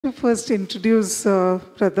To first introduce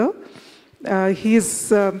brother. He is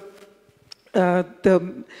the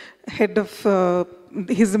head of,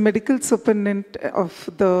 he's the medical superintendent of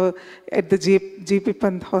at the JP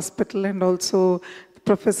Pant Hospital and also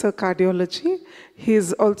professor cardiology.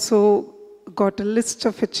 He's also got a list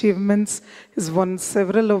of achievements. He's won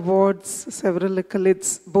several awards, several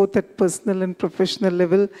accolades, both at personal and professional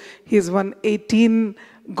level. He's won 18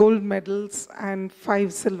 gold medals and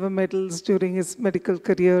 5 silver medals during his medical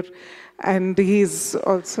career. And he's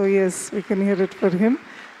also, yes, we can hear it for him.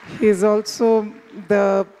 He is also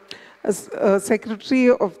the secretary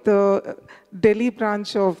of the Delhi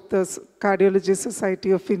branch of the Cardiology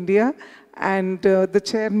Society of India and the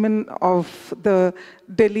chairman of the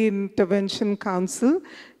Delhi Intervention Council.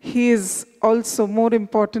 He is also, more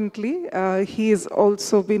importantly, he has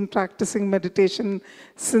also been practicing meditation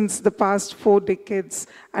since the past 4 decades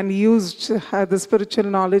and used the spiritual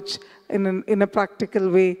knowledge in a practical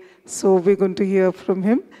way. So we're going to hear from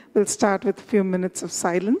him. We'll start with a few minutes of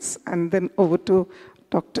silence and then over to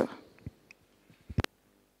Doctor.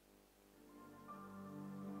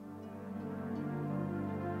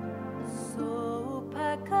 So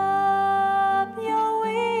pack up your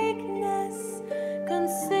weakness,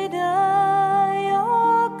 consider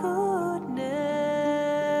your goodness.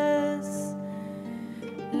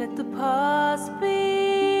 Let the past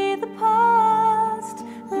be the past,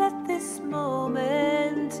 let this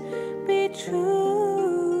moment be true.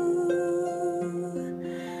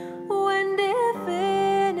 When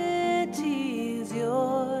divinity is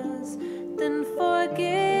yours, then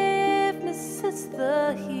forgiveness is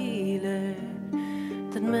the healer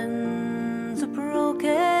that mends a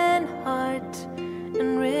broken heart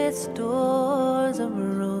and restores a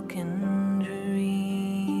broken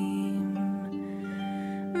dream.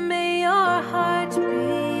 May your heart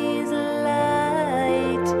be as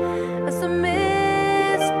light as the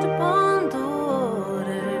mist upon the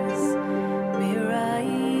waters. May your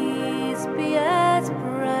eyes be as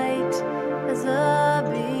bright as a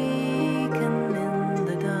beacon in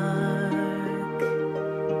the dark.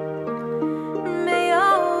 May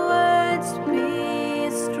your words be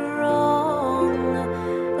strong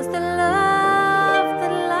as the love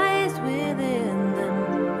that lies within them.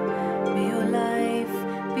 May your life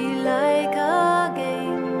be like a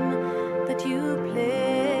game that you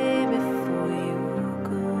play before you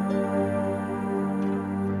go.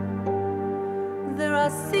 There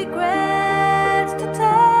are secrets to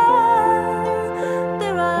tell,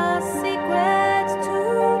 there are secrets to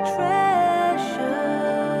treasure,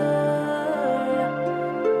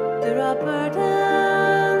 there are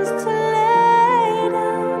burdens to lay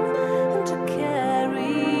down and to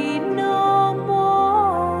carry no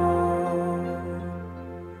more.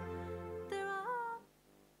 There are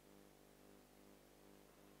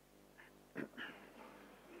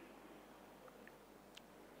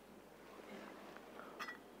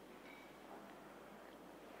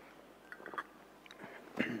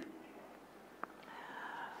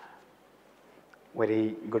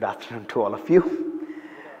Very good afternoon to all of you,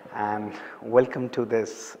 and welcome to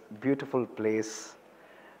this beautiful place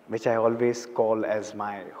which I always call as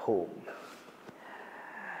my home.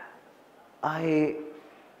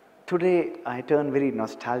 Today I turn very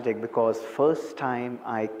nostalgic because first time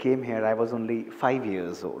I came here I was only 5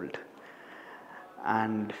 years old,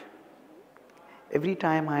 and every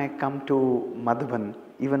time I come to Madhuban,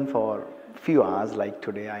 even for few hours like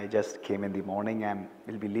today, I just came in the morning and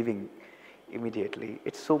will be leaving immediately.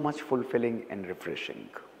 It's so much fulfilling and refreshing.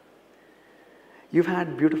 You've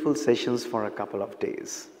had beautiful sessions for a couple of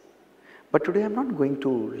days, but today I'm not going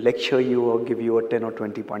to lecture you or give you a 10 or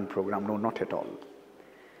 20 point program. No, not at all.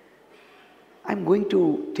 I'm going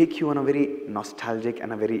to take you on a very nostalgic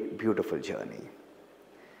and a very beautiful journey.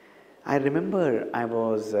 I remember I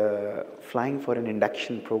was flying for an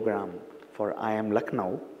induction program for IIM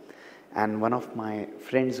Lucknow, and one of my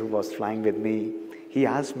friends who was flying with me, he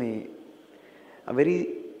asked me a very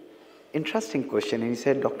interesting question, and he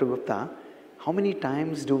said, Dr. Gupta, how many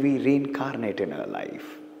times do we reincarnate in our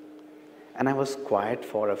life? And I was quiet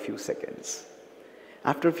for a few seconds.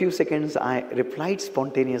 After a few seconds, I replied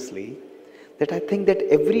spontaneously that I think that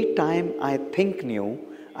every time I think new,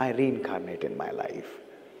 I reincarnate in my life.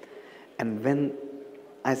 And when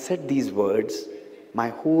I said these words, my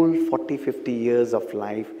whole 40, 50 years of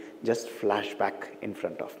life just flashed back in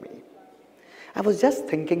front of me. I was just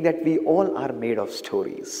thinking that we all are made of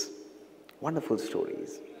stories, wonderful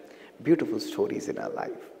stories, beautiful stories in our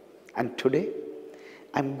life. And today,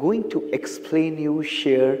 I'm going to explain you,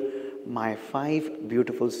 share my 5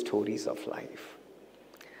 beautiful stories of life.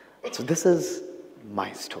 So this is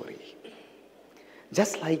my story.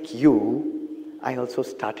 Just like you, I also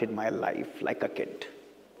started my life like a kid,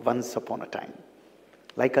 once upon a time,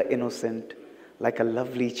 like an innocent, like a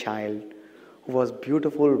lovely child who was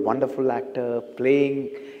beautiful, wonderful actor, playing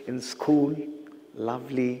in school,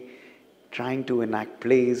 lovely, trying to enact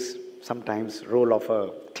plays, sometimes role of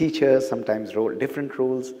a teacher, sometimes role, different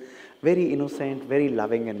roles, very innocent, very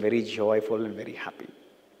loving and very joyful and very happy.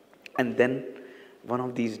 And then one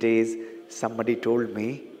of these days, somebody told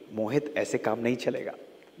me, Mohit, aise kaam nahi chalega.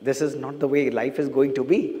 This is not the way life is going to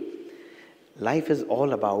be. Life is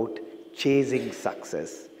all about chasing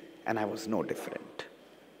success, and I was no different.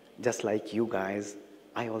 Just like you guys,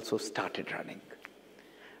 I also started running.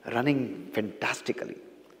 Running fantastically,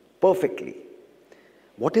 perfectly.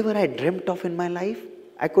 Whatever I dreamt of in my life,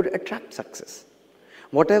 I could attract success.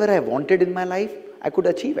 Whatever I wanted in my life, I could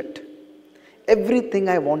achieve it. Everything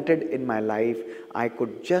I wanted in my life, I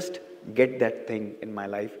could just get that thing in my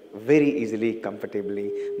life very easily,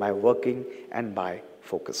 comfortably, by working and by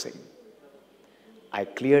focusing. I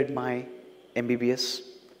cleared my MBBS.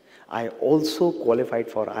 I also qualified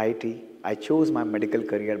for IIT. I chose my medical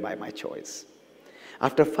career by my choice.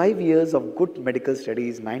 After 5 years of good medical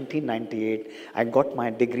studies, 1998, I got my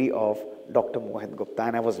degree of Dr. Mohit Gupta,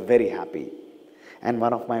 and I was very happy. And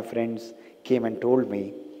one of my friends came and told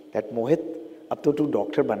me that, Mohit, ab to tu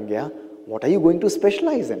doctor ban gaya, what are you going to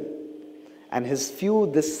specialize in? And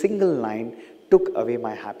this single line took away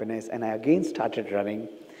my happiness, and I again started running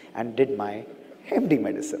and did my MD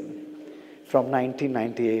medicine. From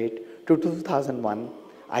 1998 to 2001,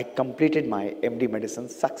 I completed my MD medicine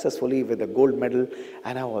successfully with a gold medal,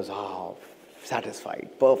 and I was satisfied,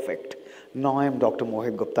 perfect. Now I am Dr.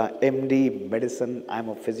 Mohit Gupta, MD medicine. I'm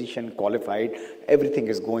a physician qualified. Everything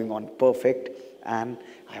is going on perfect. And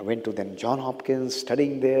I went to then John Hopkins,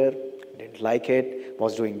 studying there. Didn't like it.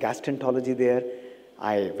 Was doing gastroenterology there.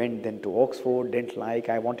 I went then to Oxford. Didn't like.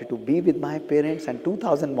 I wanted to be with my parents. And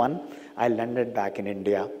 2001, I landed back in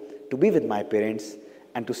India to be with my parents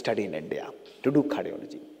and to study in India, to do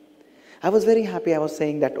cardiology. I was very happy. I was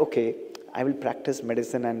saying that, okay, I will practice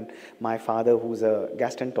medicine. And my father, who's a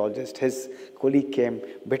gastroenterologist, his colleague came,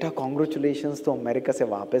 beta, congratulations, to America se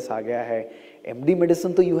वापस आ गया है. MD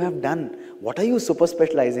medicine to you have done. What are you super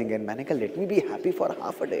specializing in? मैंने कहा, let me be happy for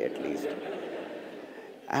half a day at least.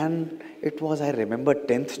 And it was, I remember,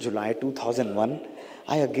 10th July 2001,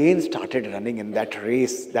 I again started running in that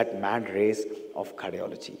race, that mad race of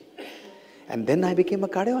cardiology. And then I became a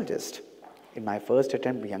cardiologist. In my first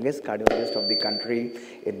attempt, youngest cardiologist of the country,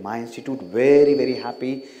 in my institute, very, very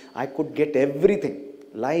happy. I could get everything.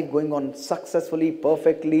 Life going on successfully,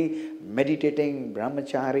 perfectly, meditating,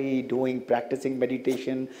 brahmachari, practicing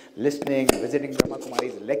meditation, listening, visiting Brahma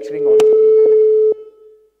Kumaris,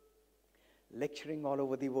 lecturing all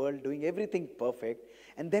over the world, doing everything perfect.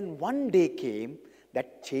 And then one day came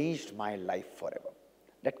that changed my life forever.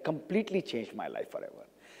 That completely changed my life forever.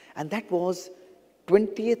 And that was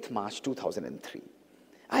 20th March 2003.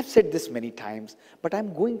 I've said this many times, but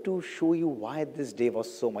I'm going to show you why this day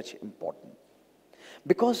was so much important.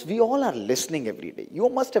 Because we all are listening every day. You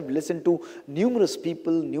must have listened to numerous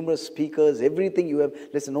people, numerous speakers, everything you have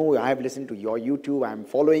listened. Oh, I have listened to your YouTube, I'm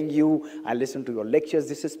following you, I listen to your lectures,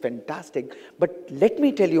 this is fantastic. But let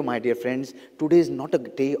me tell you, my dear friends, today is not a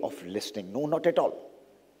day of listening. No, not at all.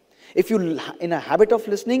 If you're in a habit of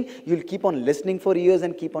listening, you'll keep on listening for years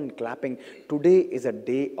and keep on clapping. Today is a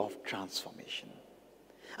day of transformation.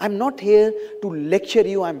 I'm not here to lecture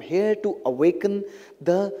you. I'm here to awaken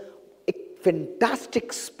the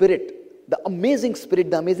fantastic spirit, the amazing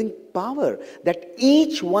power that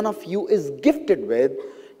each one of you is gifted with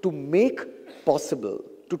to make possible,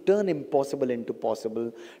 to turn impossible into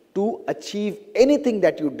possible, to achieve anything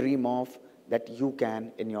that you dream of, that you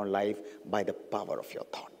can in your life by the power of your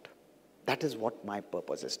thought. That is what my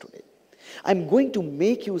purpose is today. I'm going to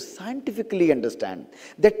make you scientifically understand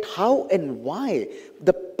that how and why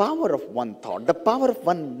the power of one thought, the power of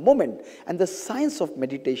one moment, and the science of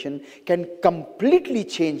meditation can completely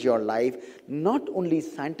change your life, not only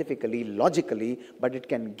scientifically, logically, but it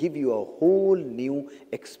can give you a whole new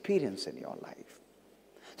experience in your life.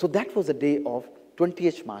 So that was the day of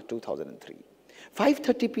 20th March 2003.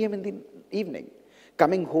 5:30 p.m. in the evening.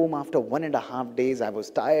 Coming home after 1.5 days, I was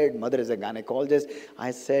tired. Mother is a gynecologist. I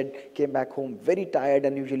said, came back home very tired,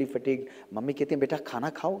 unusually fatigued. Mummy कहती है, बेटा खाना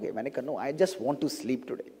खाओगे? मैंने कहा, no, I just want to sleep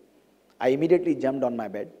today. I immediately jumped on my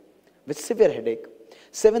bed with severe headache.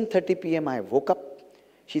 7:30 p.m. I woke up.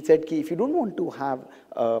 She said, if you don't want to have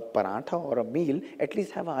a paratha or a meal, at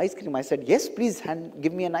least have an ice cream. I said, yes, please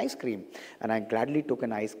give me an ice cream. And I gladly took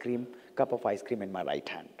an ice cream, cup of ice cream in my right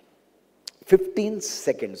hand. 15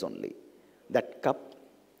 seconds only. That cup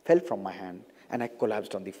fell from my hand and I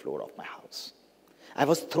collapsed on the floor of my house. I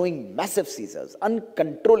was throwing massive seizures,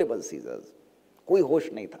 uncontrollable seizures. Koi hosh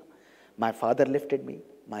nahi tha. My father lifted me.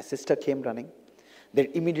 My sister came running. They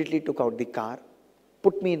immediately took out the car,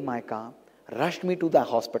 put me in my car, rushed me to the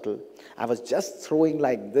hospital. I was just throwing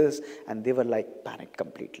like this, and they were like panicked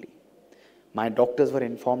completely. My doctors were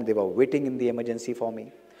informed. They were waiting in the emergency for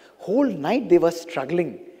me. Whole night they were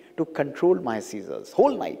struggling to control my seizures.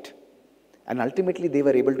 Whole night. And ultimately they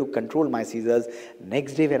were able to control my seizures.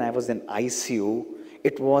 Next day when I was in ICU,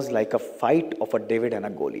 it was like a fight of a David and a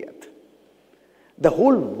Goliath. The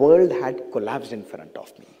whole world had collapsed in front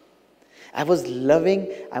of me. I was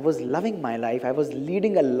loving my life. I was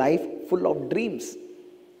leading a life full of dreams.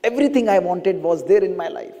 Everything I wanted was there in my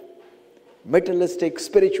life. Materialistic,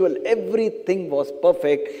 spiritual, everything was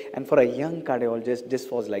perfect. And for a young cardiologist, this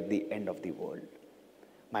was like the end of the world.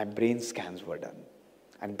 My brain scans were done.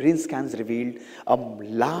 And brain scans revealed a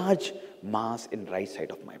large mass in right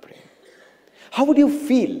side of my brain. How would you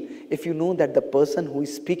feel if you know that the person who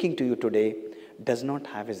is speaking to you today does not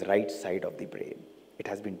have his right side of the brain? It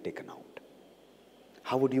has been taken out.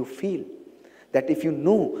 How would you feel that if you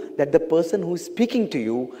know that the person who is speaking to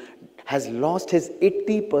you has lost his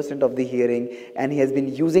 80% of the hearing and he has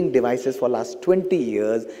been using devices for last 20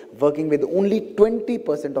 years, working with only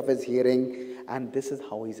 20% of his hearing, and this is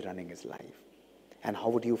how he's running his life? And how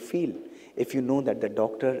would you feel if you know that the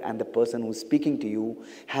doctor and the person who's speaking to you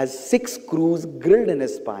has 6 screws grilled in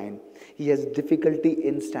his spine? He has difficulty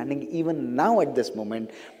in standing even now at this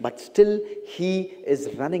moment, but still he is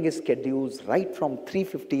running his schedules right from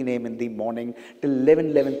 3:15 a.m. in the morning till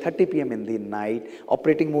 11:30 p.m. in the night,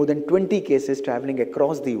 operating more than 20 cases, traveling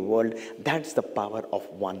across the world. That's the power of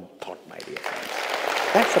one thought, my dear friends.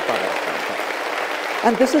 That's the power of one thought.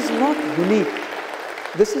 And this is not unique.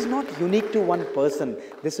 This is not unique to one person.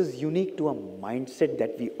 This is unique to a mindset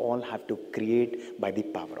that we all have to create by the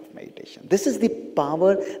power of meditation. This is the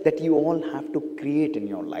power that you all have to create in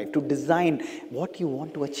your life, to design what you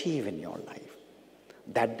want to achieve in your life.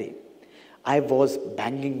 That day, I was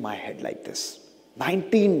banging my head like this.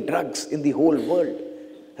 19 drugs in the whole world,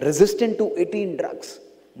 resistant to 18 drugs.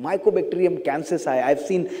 Mycobacterium cancers. I've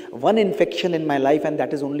seen one infection in my life, and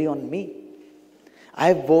that is only on me.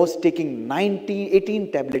 I was taking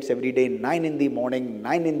 18 tablets every day, 9 in the morning,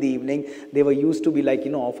 9 in the evening. They were used to be like,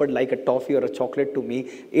 offered like a toffee or a chocolate to me.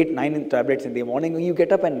 9 tablets in the morning. You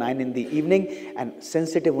get up at 9 in the evening, and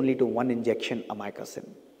sensitive only to one injection, amikacin.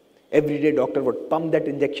 Every day doctor would pump that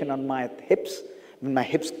injection on my hips. When my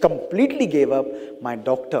hips completely gave up, my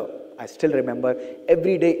doctor, I still remember,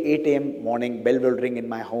 every day 8 a.m. morning, bell will ring in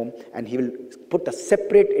my home, and he will put a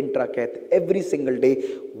separate intracath every single day,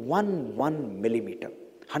 1 millimeter,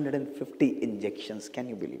 150 injections. Can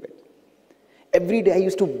you believe it? Every day I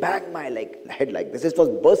used to bang my head like this. It was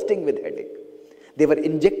bursting with headache. They were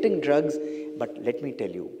injecting drugs, but let me tell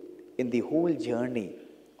you, in the whole journey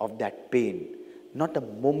of that pain, not a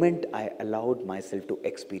moment I allowed myself to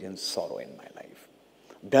experience sorrow in my life.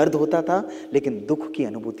 दर्द होता था, लेकिन दुख की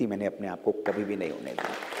अनुभूति मैंने अपने आप को कभी भी नहीं होने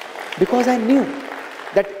दी. Because I knew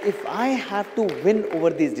that if I have to win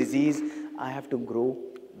over this disease, I have to grow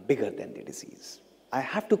bigger than the disease. I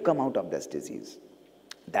have to come out of this disease.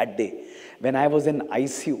 That day, when I was in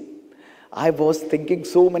ICU, I was thinking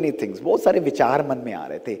so many things. बहुत सारे विचार मन में आ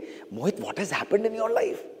रहे थे. Mohit, what has happened in your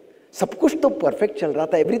life? सब कुछ तो perfect चल रहा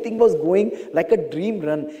था. Everything was going like a dream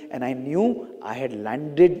run, and I knew I had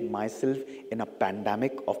landed myself in a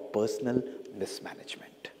pandemic of personal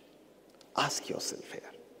mismanagement. Ask yourself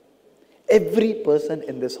here. Every person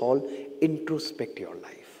in this hall, introspect your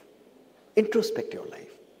life. Introspect your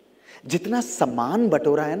life. जितना सम्मान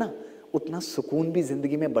बटोरा है ना, उतना सुकून भी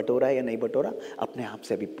जिंदगी में बटोरा है या नहीं बटोरा, अपने आप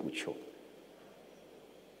से अभी पूछो.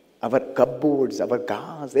 Our cupboards, our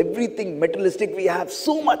cars, everything materialistic, we have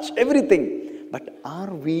so much, everything. But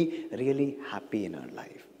are we really happy in our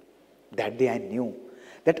life? That day I knew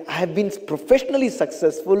that I have been professionally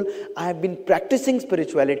successful, I have been practicing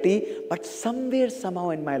spirituality, but somewhere,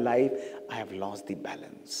 somehow in my life, I have lost the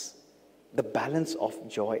balance of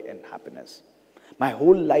joy and happiness. My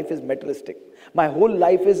whole life is materialistic. My whole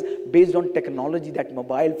life is based on technology, that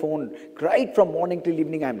mobile phone. Right from morning till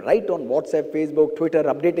evening, I'm right on WhatsApp, Facebook, Twitter,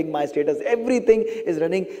 updating my status. Everything is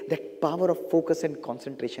running. That power of focus and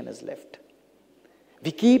concentration is left.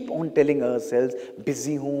 We keep on telling ourselves,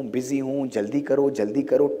 busy hoon, jaldi karo,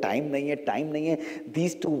 time nahi hai.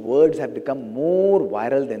 These two words have become more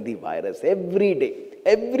viral than the virus. Every day.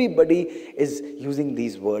 Everybody is using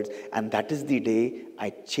these words, and that is the day I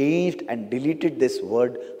changed and deleted this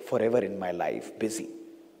word forever in my life. Busy.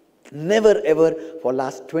 Never ever for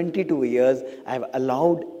last 22 years I have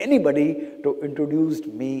allowed anybody to introduce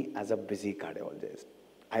me as a busy cardiologist.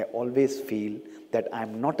 I always feel that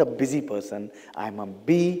I'm not a busy person, I'm a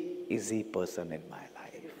be easy person in my life.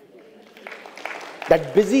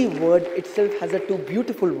 That busy word itself has a two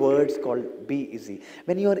beautiful words called be easy.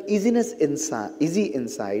 When you are easy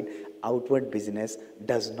inside, outward busyness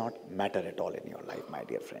does not matter at all in your life, my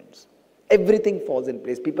dear friends. Everything falls in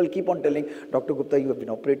place. People keep on telling, Dr. Gupta, you have been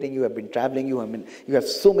operating, you have been traveling, you have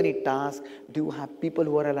so many tasks. Do you have people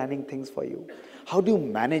who are aligning things for you? How do you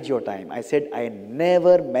manage your time? I said, I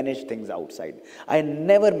never manage things outside. I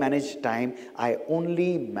never manage time. I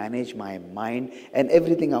only manage my mind, and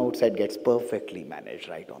everything outside gets perfectly managed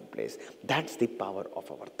right on place. That's the power of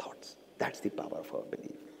our thoughts. That's the power of our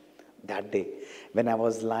belief. That day, when I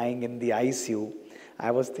was lying in the ICU,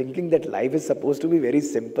 I was thinking that life is supposed to be very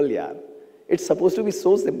simple, yaar. It's supposed to be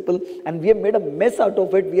so simple, and we have made a mess out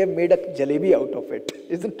of it. We have made a jalebi out of it,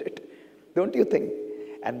 isn't it? Don't you think?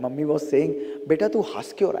 And mummy was saying, Beta, tu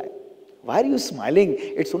has kyo raha hai? Why are you smiling?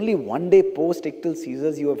 It's only one day post-ictal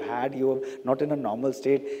seizures you have had. You are not in a normal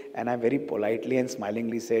state. And I very politely and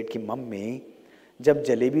smilingly said, कि mummy, जब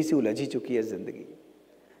जलेबी से उलझी चुकी है जिंदगी,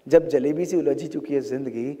 जब जलेबी से उलझी चुकी है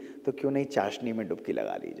जिंदगी, तो क्यों नहीं चाशनी में डुबकी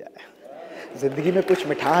लगा ली जाए? जिंदगी में कुछ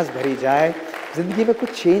मिठास भरी जाए, जिंदगी में कुछ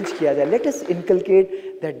चेंज किया जाए. Let us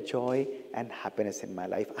inculcate that joy and happiness in my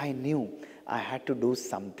life. I knew I had to do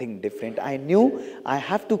something different. I knew I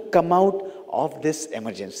have to come out of this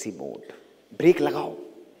emergency mode. Break लगाओ.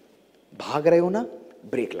 भाग रहे हो ना?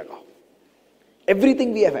 Break लगाओ.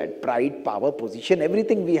 Everything we have had, pride, power, position,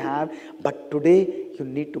 everything we have, but today you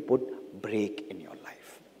need to put break in your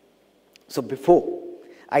life. So before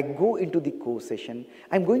I go into the course session,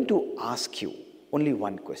 I'm going to ask you only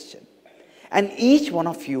one question. And each one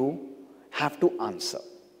of you have to answer.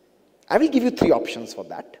 I will give you 3 options for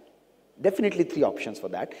that. Definitely 3 options for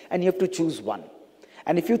that. And you have to choose one.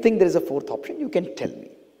 And if you think there is a 4th option, you can tell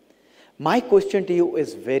me. My question to you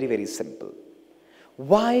is very, very simple.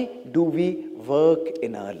 Why do we work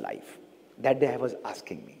in our life? That day I was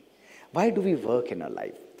asking me. Why do we work in our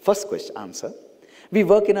life? First question, answer. We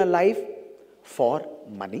work in our life for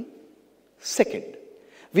money. Second,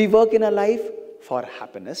 we work in our life for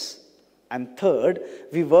happiness. And third,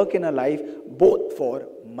 we work in our life both for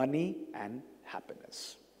money and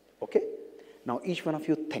happiness. Okay? Now each one of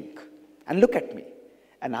you think and look at me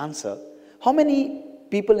and answer. How many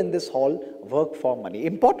people in this hall work for money?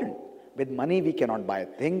 Important. With money we cannot buy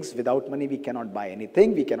things. Without money we cannot buy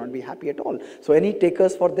anything. We cannot be happy at all. So any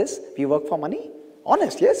takers for this? We work for money?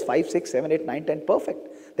 Honest, yes. 5, 6, 7, 8, 9, 10.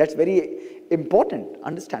 Perfect. That's very important.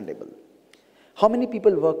 Understandable. How many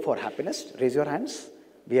people work for happiness? Raise your hands.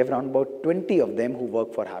 We have around about 20 of them who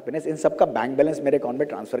work for happiness. In sabka bank balance mere account mein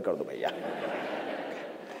transfer kar do bhaiya.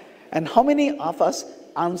 And how many of us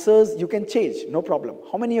answers you can change? No problem.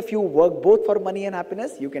 How many of you work both for money and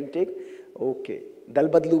happiness? You can take. Okay. Dal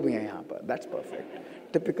badlu bhi hai yahan par. That's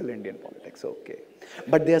perfect. Typical Indian politics. Okay.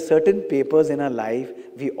 But there are certain papers in our life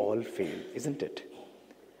we all fail, isn't it?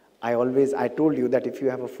 I told you that if you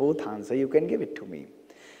have a 4th answer, you can give it to me.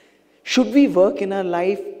 Should we work in our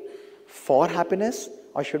life for happiness,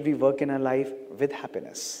 or should we work in our life with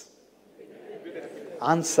happiness?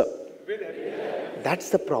 Answer.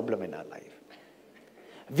 That's the problem in our life.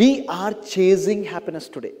 We are chasing happiness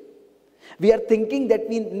today. We are thinking that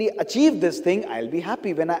we achieve this thing, I'll be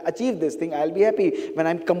happy. When I achieve this thing, I'll be happy. When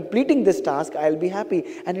I'm completing this task, I'll be happy.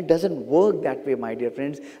 And it doesn't work that way, my dear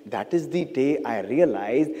friends. That is the day I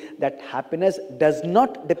realized that happiness does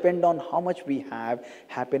not depend on how much we have.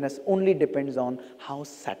 Happiness only depends on how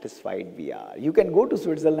satisfied we are. You can go to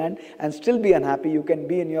Switzerland and still be unhappy. You can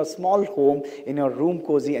be in your small home, in your room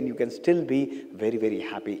cozy, and you can still be very, very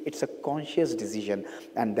happy. It's a conscious decision.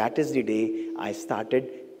 And that is the day I started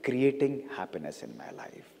creating happiness in my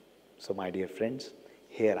life. So my dear friends,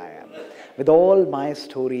 here I am with all my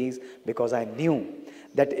stories, because I knew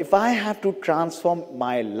that if I have to transform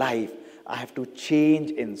my life, I have to change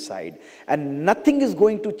inside. And nothing is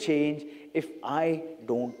going to change if I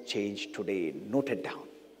don't change today. Note it down.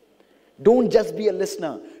 Don't just be a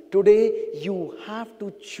listener. Today, you have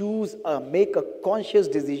to choose, make a conscious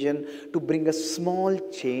decision to bring a small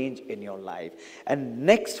change in your life. And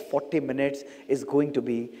next 40 minutes is going to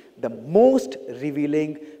be the most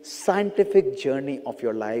revealing scientific journey of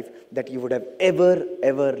your life that you would have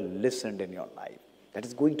ever listened in your life. That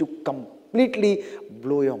is going to completely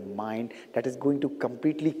blow your mind. That is going to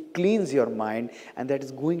completely cleanse your mind. And that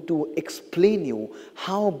is going to explain you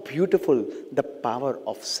how beautiful the power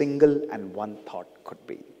of single and one thought could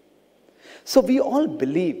be. So we all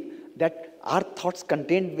believe that our thoughts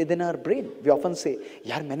contained within our brain. We often say,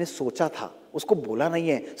 यार मैंने सोचा था, उसको बोला नहीं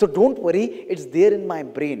है. So don't worry, it's there in my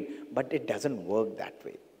brain. But it doesn't work that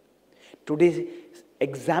way. Today,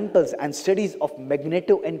 examples and studies of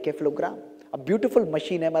magnetoencephalogram, a beautiful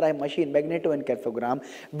machine, MRI machine, magnetoencephalogram,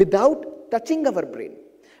 without touching our brain.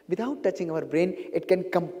 Without touching our brain, it can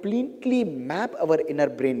completely map our inner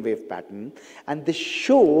brainwave pattern, and this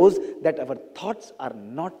shows that our thoughts are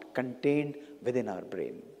not contained within our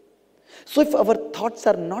brain. So if our thoughts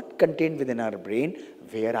are not contained within our brain,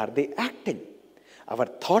 where are they acting? Our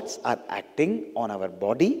thoughts are acting on our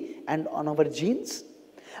body and on our genes.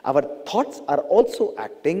 Our thoughts are also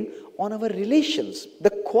acting on our relations, the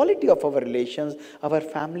quality of our relations, our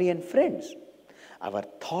family and friends. Our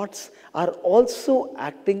thoughts are also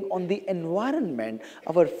acting on the environment,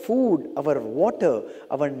 our food, our water,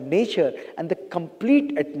 our nature, and the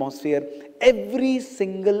complete atmosphere. Every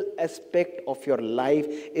single aspect of your life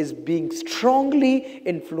is being strongly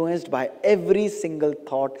influenced by every single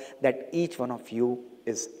thought that each one of you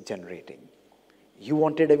is generating. You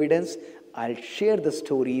wanted evidence? I'll share the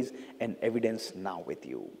stories and evidence now with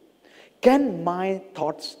you. Can my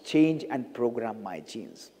thoughts change and program my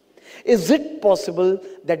genes? Is it possible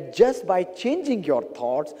that just by changing your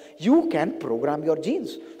thoughts, you can program your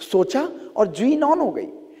genes? सोचा और gene on हो गई,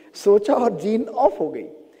 सोचा और gene off हो गई.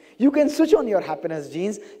 You can switch on your happiness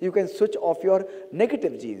genes, you can switch off your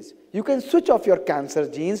negative genes, you can switch off your cancer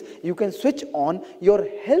genes, you can switch on your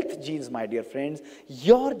health genes, my dear friends.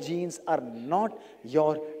 Your genes are not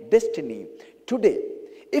your destiny. Today,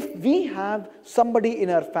 if we have somebody in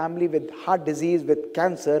our family with heart disease, with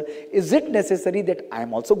cancer, is it necessary that I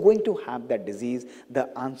am also going to have that disease?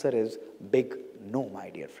 The answer is big no, my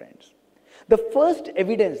dear friends. The first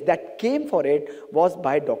evidence that came for it was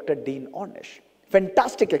by Dr. Dean Ornish.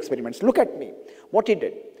 Fantastic experiments. Look at me. What he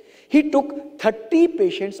did. He took 30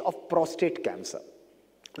 patients of prostate cancer,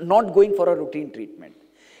 not going for a routine treatment.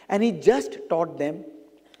 And he just taught them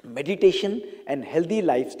meditation and healthy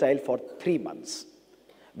lifestyle for 3 months.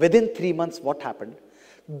 Within 3 months, what happened?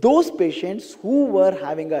 Those patients who were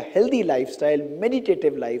having a healthy lifestyle,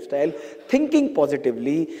 meditative lifestyle, thinking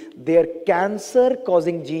positively, their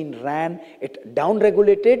cancer-causing gene ran, it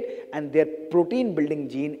down-regulated, and their protein-building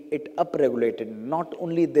gene, it up-regulated. Not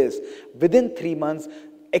only this, within 3 months,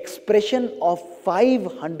 expression of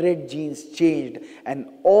 500 genes changed, and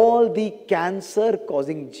all the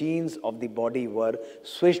cancer-causing genes of the body were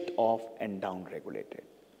switched off and down-regulated.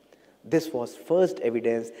 This was first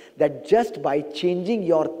evidence that just by changing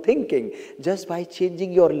your thinking, just by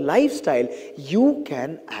changing your lifestyle, you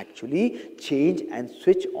can actually change and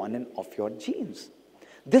switch on and off your genes.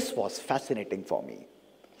 This was fascinating for me.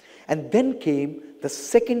 And then came the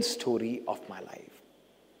second story of my life.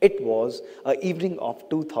 It was an evening of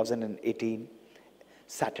 2018,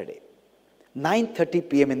 Saturday. 9:30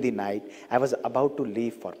 p.m. in the night, I was about to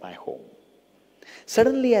leave for my home.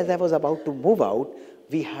 Suddenly, as I was about to move out,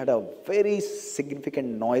 we had a very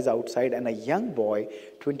significant noise outside, and a young boy,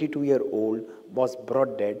 22-year-old, was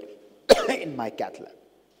brought dead in my cath lab.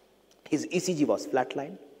 His ECG was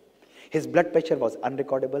flatlined. His blood pressure was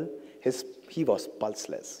unrecordable. He was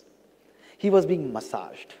pulseless. He was being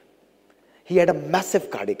massaged. He had a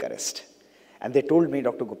massive cardiac arrest. And they told me,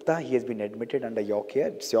 Dr. Gupta, he has been admitted under your care.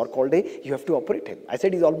 It's your call day. You have to operate him. I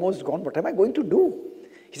said, he's almost gone. What am I going to do?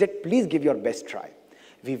 He said, please give your best try.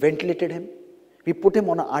 We ventilated him. We put him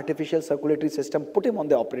on an artificial circulatory system, put him on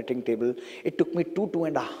the operating table. It took me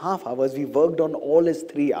 2.5 hours. We worked on all his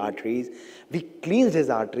 3 arteries. We cleansed his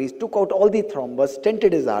arteries, took out all the thrombus,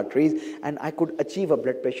 stented his arteries, and I could achieve a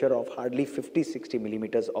blood pressure of hardly 50-60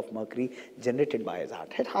 millimeters of mercury generated by his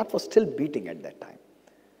heart. His heart was still beating at that time.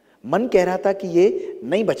 मन कह रहा था कि ये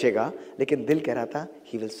नहीं बचेगा, लेकिन दिल कह रहा था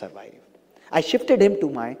he will survive. I shifted him to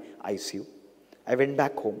my ICU. I went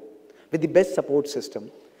back home with the best support system,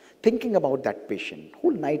 thinking about that patient.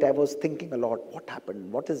 Whole night I was thinking a lot, what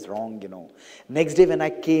happened, what is wrong, Next day when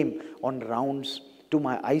I came on rounds to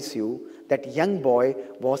my ICU, that young boy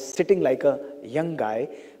was sitting like a young guy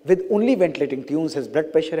with only ventilating tunes. His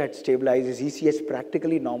blood pressure had stabilized, his ECS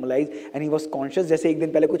practically normalized, and he was conscious जैसे एक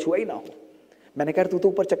दिन पहले कुछ हुआ ही ना हो. मैंने कहा तू तो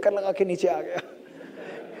ऊपर चक्कर लगा के नीचे आ गया.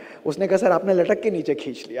 उसने कहा सर आपने लटक के नीचे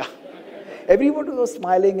खींच लिया. Everybody was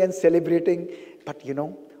smiling and celebrating, but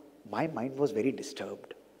my mind was very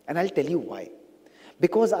disturbed. And I'll tell you why.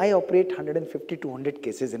 Because I operate 150-200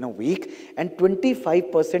 cases in a week, and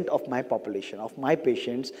 25% of my population, of my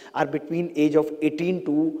patients, are between age of 18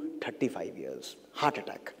 to 35 years. Heart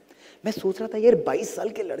attack. मैं सोच रहा था यार 22 साल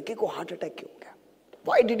के लड़के को heart attack क्यों हो गया?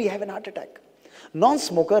 Why did he have an heart attack?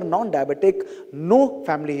 Non-smoker, non-diabetic, no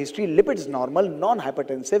family history, lipids normal,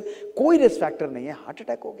 non-hypertensive, कोई risk factor नहीं है, heart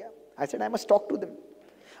attack हो गया. I said I must talk to them.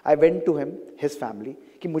 I went to him, his family,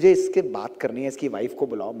 कि मुझे इसके बात करनी है, इसकी वाइफ को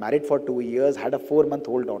बुलाओ. Married for 2 years, had a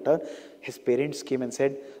 4-month-old daughter. His parents came and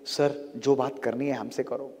said, "Sir, जो बात करनी है हमसे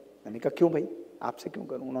करो." मैंने कहा क्यों भाई, आपसे क्यों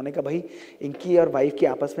करूं? उन्होंने कहा भाई इनकी और वाइफ की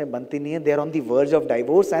आपस में बनती नहीं है. They are on the verge of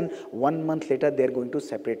divorce and 1 month later they are going to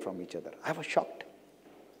separate from each other. I was shocked.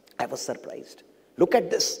 I was surprised. Look at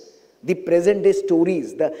this. The present day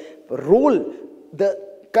stories, the role, the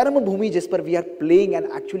karma bhumi जिस पर we are playing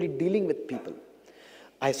and actually dealing with people.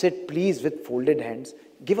 I said, please, with folded hands,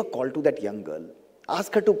 give a call to that young girl.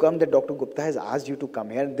 Ask her to come, that Dr. Gupta has asked you to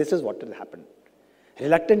come here. This is what has happened.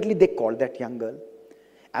 Reluctantly, they called that young girl.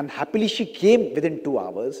 And happily, she came within 2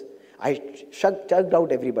 hours. I chugged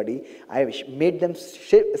out everybody. I made them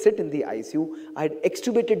sit in the ICU. I had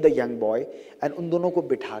extubated the young boy. And उन दोनों को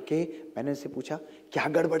बिठा के मैंने उनसे पूछा, क्या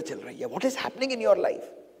गड़बड़ चल रही है? What is happening in your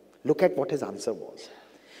life? Look at what his answer was.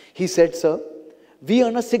 He said, sir, we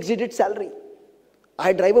earn a 6-digit salary.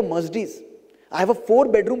 I drive a Mercedes. I have a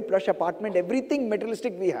 4-bedroom plush apartment, everything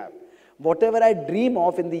materialistic we have. Whatever I dream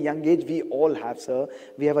of in the young age, we all have, sir.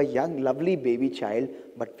 We have a young, lovely baby child,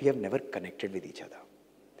 but we have never connected with each other.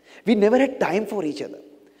 We never had time for each other.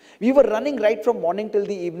 We were running right from morning till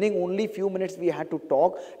the evening, only few minutes we had to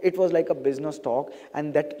talk. It was like a business talk,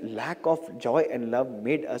 and that lack of joy and love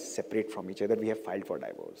made us separate from each other. We have filed for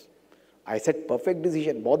divorce. I said, perfect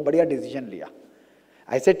decision, बहुत बढ़िया decision लिया.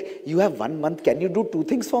 I said, you have 1 month, can you do 2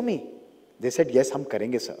 things for me? They said, yes, हम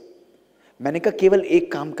करेंगे sir. मैंने कहा केवल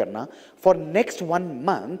एक काम करना, for next 1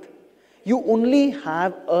 month, you only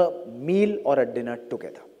have a meal or a dinner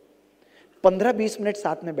together. 15-20 minute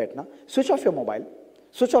साथ में बैठना, switch off your mobile,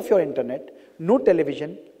 switch off your internet, no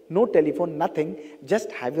television, no telephone, nothing,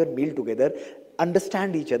 just have your meal together,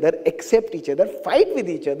 understand each other, accept each other, fight with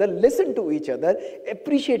each other, listen to each other,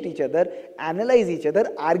 appreciate each other, analyze each other,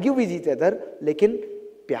 argue with each other, लेकिन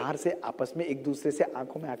प्यार से आपस में एक दूसरे से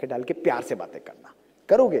आंखों में आंखें डाल के प्यार से बातें करना.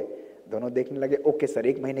 करोगे? दोनों देखने लगे, ओके सर,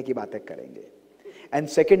 1 महीने की बातें करेंगे. And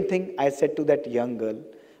second thing I said to that young girl,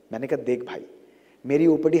 मैंने कहा देख भाई, मेरी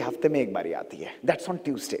ओपीडी हफ्ते में 1 बार आती है, दैट्स ऑन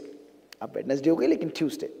ट्यूसडे. अब वेडनेसडे हो गई लेकिन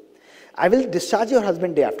Tuesday. I will discharge your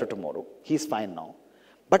husband day after tomorrow, he is fine now,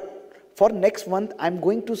 but for next month I am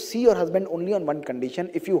going to see your husband only on 1 condition,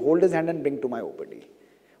 if you hold his hand and bring to my OPD.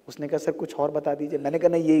 उसने कहा sir कुछ और बता दीजिए. मैंने कहा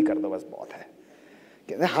नहीं, यही कर दो बस, बहुत है.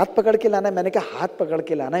 हाथ पकड़ के लाना है. मैंने कहा हाथ पकड़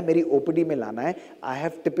के लाना है, मेरी ओपीडी में लाना है. I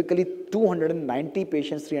have typically 290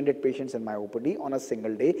 patients, 300 patients in my OPD on a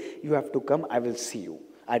single day. You have to come, I will see you.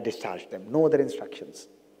 I discharge them, no other instructions.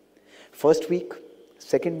 First week,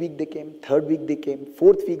 second week they came, third week they came,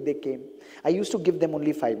 fourth week they came. I used to give them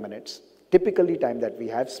only 5 minutes, typically time that we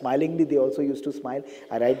have. Smilingly they also used to smile.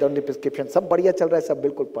 I write down the prescription, सब बढ़िया चल रहा है, सब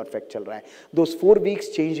बिल्कुल perfect चल रहा है. Those 4 weeks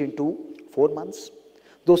changed into 4 months.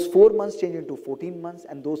 Those 4 months changed into 14 months,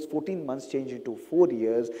 and those 14 months changed into 4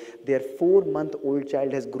 years. Their 4-month-old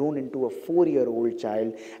child has grown into a 4-year-old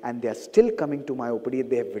child, and they are still coming to my OPD.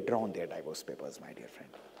 They have withdrawn their divorce papers, my dear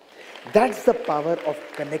friend. That's the power of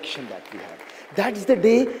connection that we have. That's the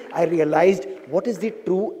day I realized what is the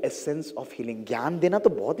true essence of healing. ज्ञान देना तो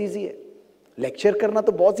बहुत easy है, lecture करना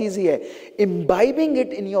तो बहुत easy है. Imbibing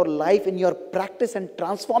it in your life, in your practice, and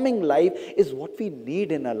transforming life is what we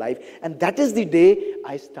need in our life. And that is the day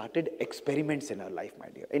I started experiments in our life, my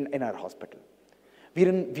dear, in our hospital.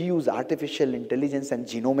 We use artificial intelligence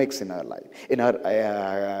and genomics in our life, in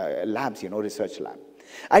our labs, research lab.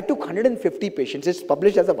 I took 150 patients. It's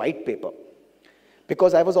published as a white paper.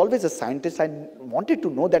 Because I was always a scientist, I wanted to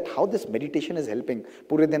know that how this meditation is helping.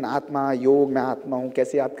 पूरे दिन आत्मा, योग, मैं आत्मा हूँ,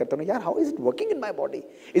 कैसे याद करता हूँ? यार, how is it working in my body?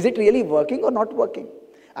 Is it really working or not working?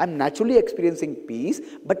 I'm naturally experiencing peace,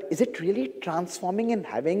 but is it really transforming and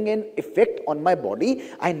having an effect on my body?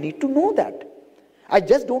 I need to know that. I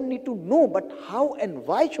just don't need to know, but how and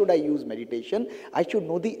why should I use meditation? I should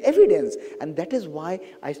know the evidence. And that is why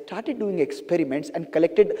I started doing experiments and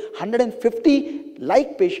collected 150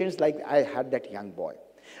 like patients like I had that young boy.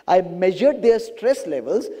 I measured their stress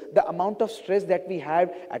levels, the amount of stress that we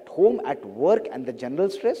have at home, at work, and the general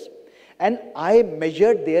stress. And I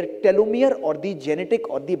measured their telomere or the genetic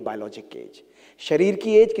or the biologic age. शरीर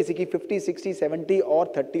की as किसी की 50, 60, 70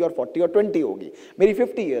 और 30 और 40 और 20 होगी. मेरी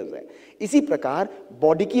 50 years है. इसी प्रकार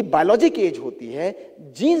बॉडी की बायोलॉजिक एज होती है,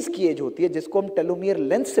 जीन्स की एज होती है, जिसको हम टेलोमियर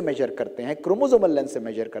लेंथ से मेजर करते हैं, क्रोमोसोमल लेंथ से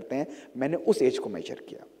मेजर करते हैं. मैंने उस एज को मेजर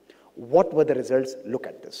किया. What were the results? Look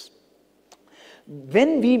at this.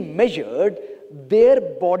 When we measured, their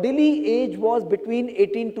bodily age was between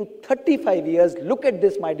 18 to 35 years. Look at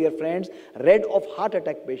this, my dear friends. Read of heart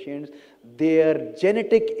attack patients. Their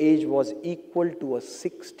genetic age was equal to a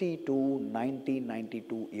 60 to 90,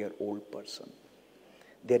 92-year-old person.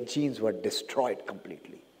 Their genes were destroyed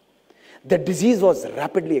completely. The disease was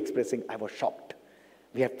rapidly expressing. I was shocked.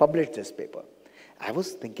 We have published this paper. I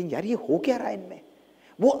was thinking, यार ये हो क्या रहा है इनमें?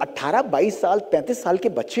 वो 18, 22 साल, 35 साल के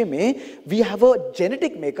बच्चे में we have a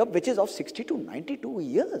genetic makeup which is of 60 to 92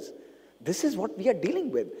 years. This is what we are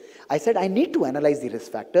dealing with. I said, I need to analyze the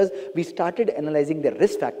risk factors. We started analyzing the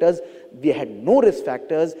risk factors. We had no risk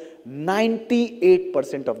factors.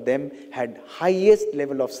 98% of them had highest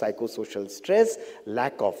level of psychosocial stress,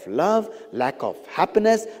 lack of love, lack of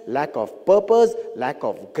happiness, lack of purpose, lack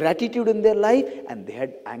of gratitude in their life, and they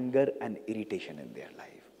had anger and irritation in their life.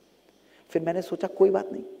 फिर मैंने सोचा कोई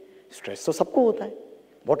बात नहीं, stress तो सबको होता है.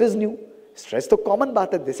 What is new? Stress तो common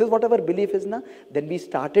बात है. This is what our belief is ना. Then we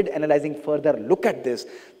started analyzing further. Look at this.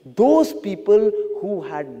 Those people who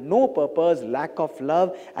had no purpose, lack of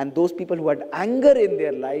love, and those people who had anger in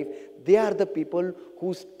their life, they are the people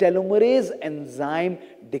whose telomerase enzyme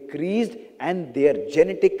decreased and their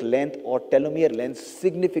genetic length or telomere length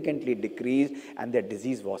significantly decreased, and their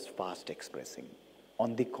disease was fast expressing.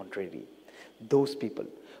 On the contrary, those people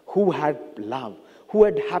who had love, who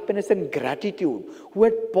had happiness and gratitude, who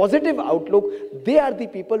had positive outlook, they are the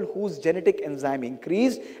people whose genetic enzyme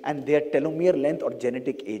increased and their telomere length or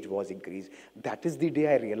genetic age was increased. That is the day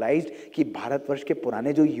I realized कि भारतवर्ष के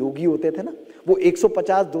पुराने जो योगी होते थे ना, वो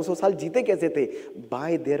 150-200 साल जीते कैसे थे?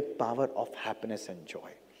 By their power of happiness and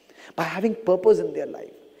joy, by having purpose in their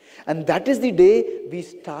life. And that is the day we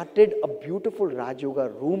started a beautiful Raj Yoga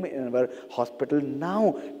room in our hospital.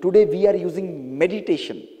 Now, today we are using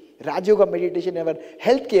meditation, Raj Yoga meditation in our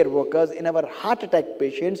healthcare workers, in our heart attack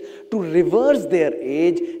patients, to reverse their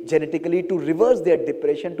age genetically, to reverse their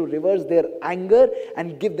depression, to reverse their anger,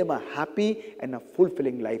 and give them a happy and a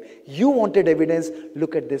fulfilling life. You wanted evidence?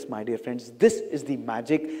 Look at this, my dear friends. This is the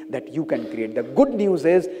magic that you can create. The good news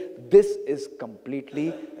is, this is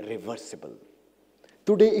completely reversible.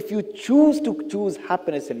 Today, if you choose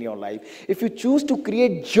happiness in your life, if you choose to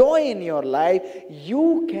create joy in your life,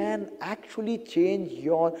 you can actually change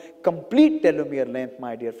your complete telomere length,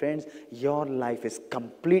 my dear friends. Your life is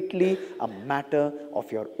completely a matter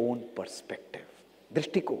of your own perspective.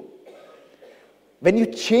 Drishtikon. When you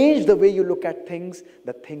change the way you look at things,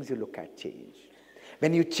 the things you look at change.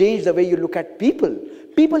 When you change the way you look at people,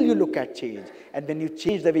 people you look at change. And when you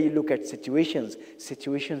change the way you look at situations,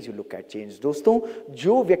 situations you look at change. दोस्तों,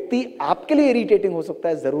 जो व्यक्ति आपके लिए irritating हो सकता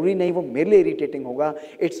है, जरूरी नहीं वो मेरे लिए irritating होगा.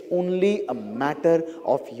 It's only a matter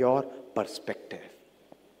of your perspective.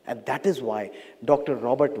 And that is why Dr.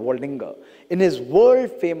 Robert Waldinger, in his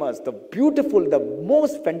world famous, the beautiful, the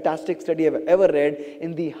most fantastic study I've ever read,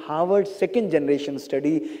 in the Harvard second generation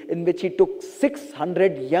study, in which he took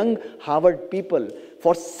 600 young Harvard people,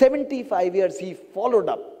 for 75 years he followed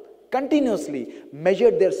up, continuously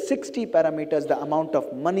measured their 60 parameters, the amount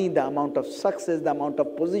of money, the amount of success, the amount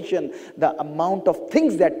of position, the amount of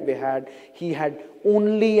things that we had. He had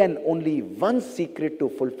only and only one secret to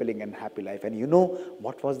fulfilling and happy life. And you know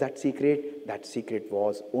what was that secret? That secret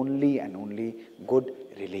was only and only good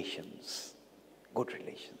relations. Good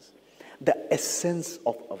relations. The essence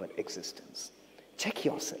of our existence. Check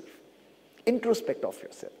yourself. Introspect of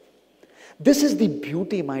yourself. This is the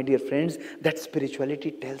beauty, my dear friends, that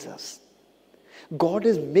spirituality tells us. God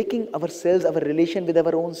is making ourselves, our relation with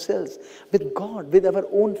our own selves, with God, with our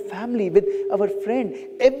own family, with our friend,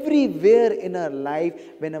 everywhere in our life.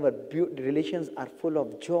 When our relations are full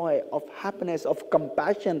of joy, of happiness, of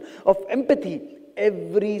compassion, of empathy,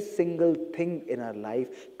 every single thing in our life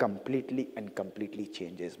completely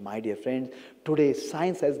changes. My dear friends, today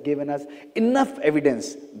science has given us enough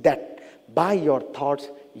evidence that by your thoughts,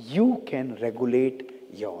 you can regulate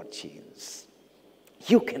your genes.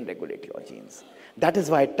 You can regulate your genes. That is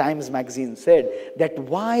why Times magazine said that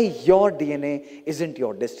why your DNA isn't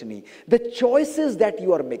your destiny. The choices that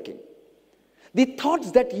you are making, the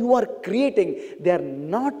thoughts that you are creating, they are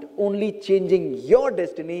not only changing your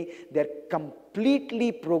destiny, they are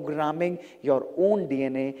completely programming your own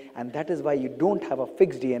DNA. And that is why you don't have a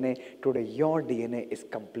fixed DNA. Today, your DNA is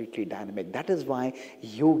completely dynamic. That is why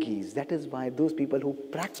yogis, that is why those people who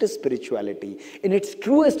practice spirituality in its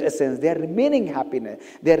truest essence, they are remaining happiness,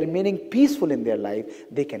 they are remaining peaceful in their life.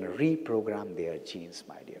 They can reprogram their genes,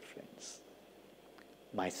 my dear friends.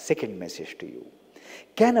 My second message to you: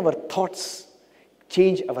 can our thoughts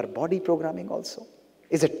change our body programming also?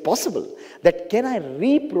 Is it possible that can I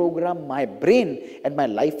reprogram my brain and my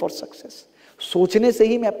life for success? सोचने से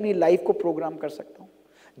ही मैं अपनी life को programme कर सकता हूँ.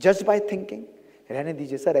 Just by thinking. रहने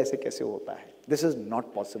दीजिए सर, ऐसे कैसे होता है? This is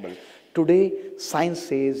not possible. Today, science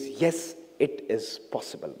says yes, it is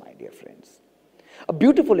possible, my dear friends. A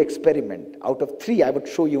beautiful experiment out of 3, I would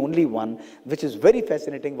show you only one, which is very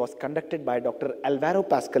fascinating, was conducted by Dr. Alvaro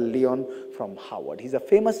Pascal Leon from Harvard. He's a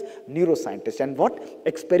famous neuroscientist, and what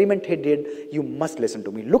experiment he did, you must listen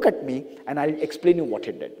to me. Look at me and I'll explain you what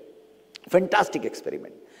he did. Fantastic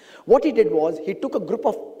experiment. What he did was, he took a group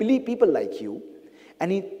of people like you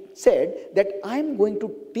and he said that I'm going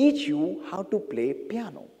to teach you how to play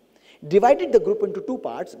piano. Divided the group into 2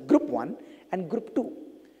 parts, group 1 and group 2.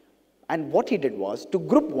 And what he did was, to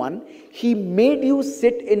group 1, he made you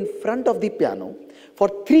sit in front of the piano for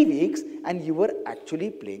 3 weeks and you were actually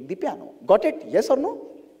playing the piano. Got it? Yes or no?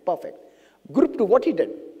 Perfect. Group 2, what he did?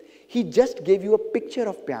 He just gave you a picture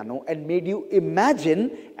of piano and made you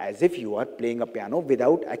imagine as if you are playing a piano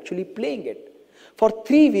without actually playing it. For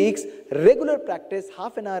 3 weeks, regular practice,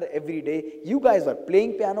 half an hour every day, you guys were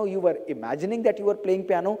playing piano, you were imagining that you were playing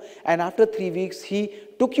piano, and after 3 weeks, he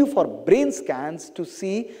took you for brain scans to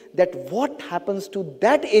see that what happens to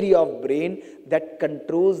that area of brain that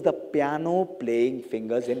controls the piano playing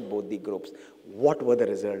fingers in both the groups. What were the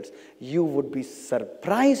results? You would be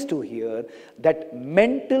surprised to hear that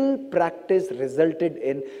mental practice resulted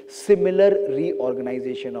in similar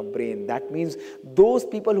reorganization of brain. That means those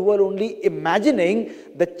people who were only imagining,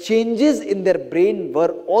 the changes in their brain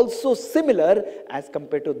were also similar as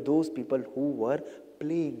compared to those people who were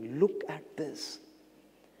playing. Look at this.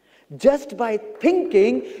 Just by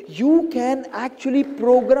thinking, you can actually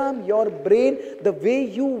program your brain the way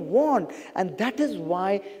you want. And that is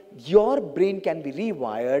why your brain can be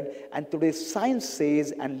rewired. And today's science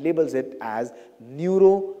says and labels it as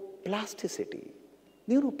neuroplasticity.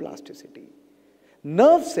 Neuroplasticity.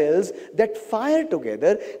 Nerve cells that fire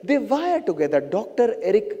together, they wire together. Dr.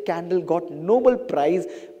 Eric Kandel got Nobel Prize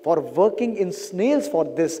for working in snails for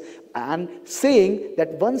this and saying that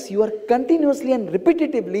once you are continuously and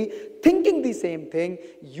repetitively thinking the same thing,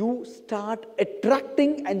 you start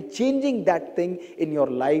attracting and changing that thing in your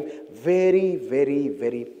life very, very,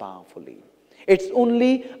 very powerfully. It's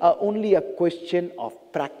only a question of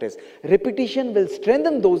practice. Repetition will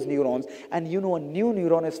strengthen those neurons, and you know a new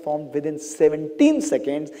neuron is formed within 17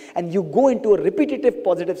 seconds, and you go into a repetitive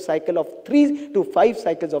positive cycle of 3 to 5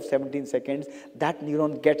 cycles of 17 seconds. That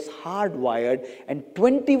neuron gets hardwired, and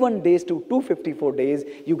 21 days to 254 days,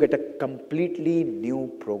 you get a completely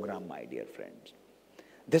new program, my dear friends.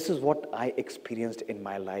 This is what I experienced in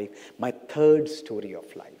my life, my third story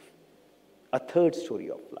of life. A third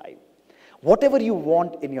story of life. Whatever you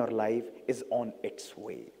want in your life is on its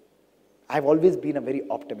way. I've always been a very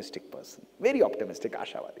optimistic person, very optimistic,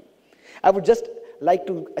 Ashavadi. I would just like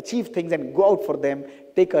to achieve things and go out for them,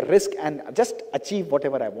 take a risk and just achieve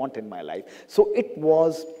whatever I want in my life. So it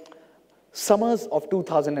was summers of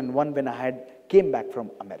 2001 when I came back from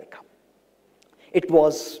America. It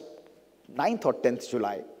was 9th or 10th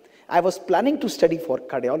July. I was planning to study for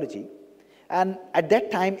cardiology. And at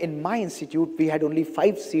that time, in my institute, we had only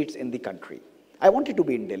 5 seats in the country. I wanted to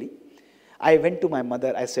be in Delhi. I went to my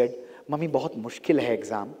mother. I said, "Mummy, bahut mushkil hai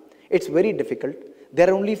exam. It's very difficult. There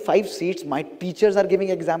are only 5 seats. My teachers are giving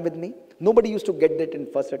exam with me. Nobody used to get that in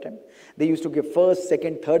first attempt. They used to give first,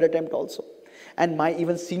 second, third attempt also. And my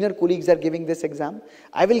even senior colleagues are giving this exam.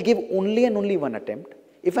 I will give only and only 1 attempt.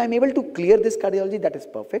 If I'm able to clear this cardiology, that is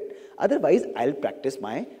perfect. Otherwise, I'll practice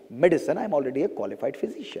my medicine. I'm already a qualified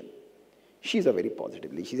physician." She's a very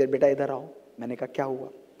positively. She said, "Beta, idhar aao." मैंने कहा, "क्या हुआ?"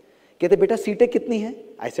 कहते, "बेटा, सीटें कितनी हैं?"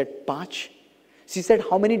 I said, 5. She said,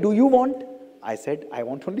 "How many do you want?" I said, "I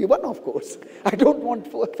want only 1, of course. I don't want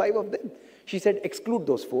 4 or 5 of them." She said, "Exclude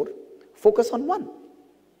those 4. Focus on 1."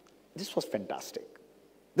 This was fantastic.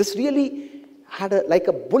 This really had like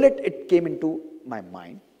a bullet, it came into my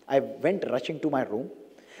mind. I went rushing to my room.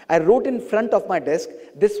 I wrote in front of my desk,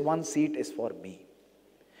 "This 1 seat is for me."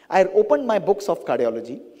 I opened my books of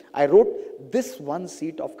cardiology. I wrote, "This 1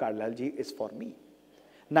 seat of cardiology is for me."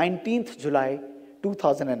 19th July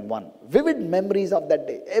 2001. Vivid memories of that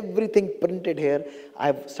day. Everything printed here.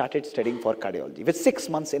 I've started studying for cardiology with 6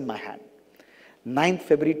 months in my hand. 9th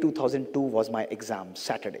February 2002 was my exam,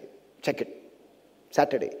 Saturday. Check it.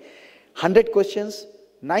 Saturday. 100 questions.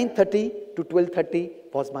 9:30 to 12:30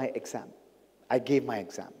 was my exam. I gave my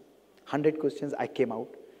exam. 100 questions. I came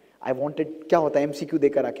out. I wanted, क्या होता है MCQ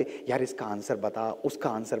देकर आके, यार इसका answer बता, उसका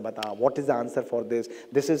answer बता, what is the answer for this?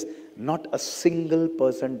 This is not a single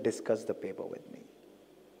person discussed the paper with me.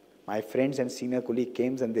 My friends and senior colleague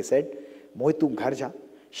came and they said, "Mohit, तू घर जा,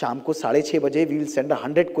 शाम को 6:30 बजे we will send a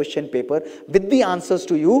 100 question paper with the answers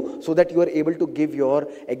to you so that you are able to give your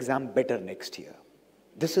exam better next year."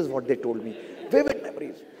 This is what they told me. Vivid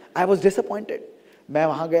memories. I was disappointed. मैं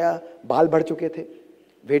वहाँ गया, बाल बढ़ चुके थे,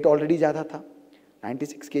 weight already ज़्यादा था,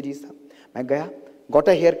 96 kgs था. मैं गया, got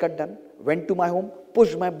a haircut done, went to my home,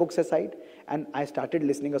 pushed my books aside, and I started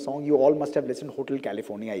listening a song. You all must have listened, Hotel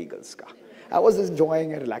California Eagles ka. I was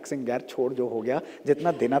enjoying and relaxing. यार छोड़ जो हो गया,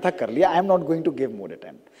 जितना देना था कर लिया. I am not going to give more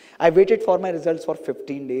attempt. I waited for my results for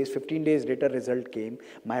 15 days. 15 days later, result came.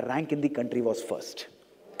 My rank in the country was first.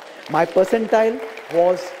 My percentile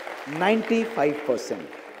was 95%.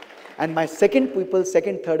 And my second,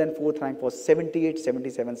 third and fourth rank was 78,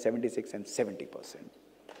 77, 76 and 70%.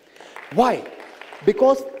 Why?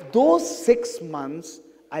 Because those 6 months,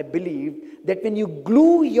 I believe that when you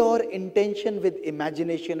glue your intention with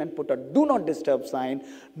imagination and put a do not disturb sign,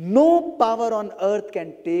 no power on earth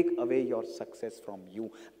can take away your success from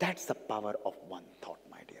you. That's the power of one thought,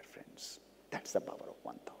 my dear friends. That's the power of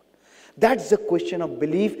one thought. That's the question of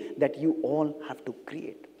belief that you all have to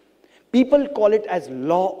create. People call it as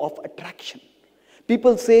law of attraction.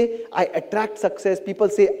 People say, I attract success. People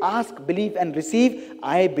say, ask, believe and receive.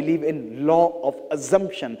 I believe in law of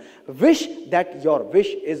assumption. Wish that your wish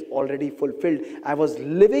is already fulfilled. I was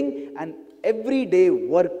living and every day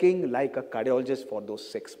working like a cardiologist for those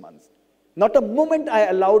 6 months. Not a moment I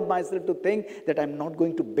allowed myself to think that I'm not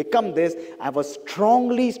going to become this. I was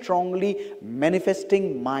strongly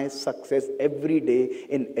manifesting my success every day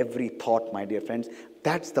in every thought, my dear friends.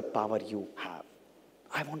 That's the power you have.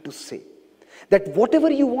 I want to say that whatever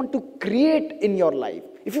you want to create in your life,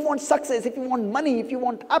 if you want success, if you want money, if you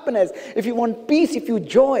want happiness, if you want peace, if you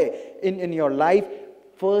joy in your life,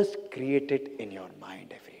 first create it in your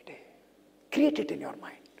mind every day. Create it in your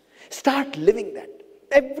mind. Start living that.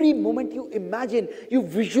 Every moment you imagine, you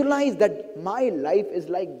visualize that my life is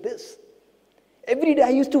like this. Every day I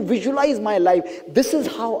used to visualize my life. This is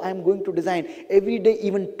how I'm going to design. Every day,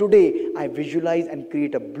 even today, I visualize and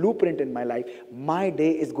create a blueprint in my life. My day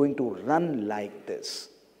is going to run like this.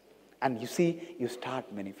 And you see, you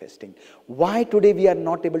start manifesting. Why today we are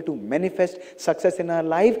not able to manifest success in our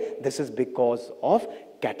life? This is because of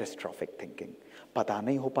catastrophic thinking. पता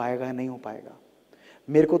नहीं हो पाएगा, नहीं हो पाएगा.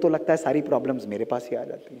 मेरे को तो लगता है सारी प्रॉब्लम्स मेरे पास ही आ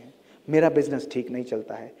जाती हैं. मेरा बिजनेस ठीक नहीं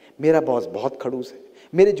चलता है. मेरा बॉस बहुत खड़ूस है.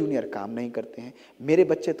 मेरे जूनियर काम नहीं करते हैं. मेरे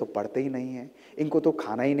बच्चे तो पढ़ते ही नहीं हैं. इनको तो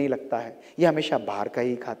खाना ही नहीं लगता है. ये हमेशा बाहर का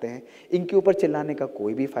ही खाते हैं. इनके ऊपर चिल्लाने का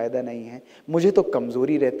कोई भी फायदा नहीं है. मुझे तो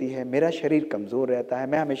कमजोरी रहती है. मेरा शरीर कमजोर रहता है.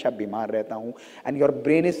 मैं हमेशा बीमार रहता हूँ. And your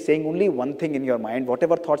brain is saying only one thing in your mind. What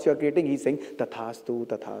ever thoughts you are creating, he is saying तथास्तु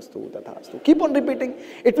तथास्तु तथास्तु. Keep on repeating.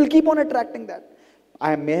 It will keep on attracting that.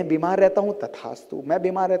 मैं बीमार रहता हूं तथास्तु. मैं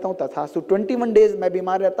बीमार रहता हूं तथास्तु. 21 days मैं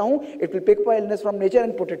बीमार रहता हूं. It will pick up illness from nature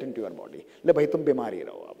and put it into your body. ले भाई तुम बीमार ही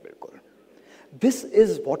रहो आप बिल्कुल. This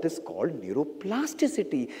is what is called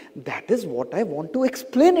neuroplasticity. That is what I want to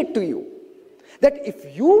explain it to you. That if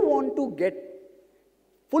you want to get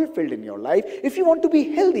fulfilled in your life, if you want to be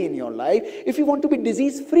healthy in your life, if you want to be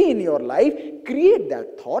disease free in your life, create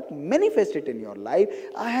that thought, manifest it in your life.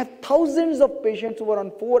 I have thousands of patients who are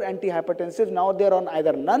on 4 antihypertensives. Now they are on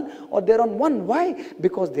either none or they are on one. Why?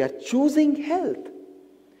 Because they are choosing health.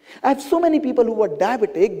 I have so many people who are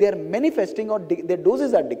diabetic, they are manifesting or their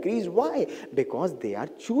doses are decreased. Why? Because they are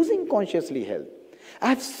choosing consciously health. I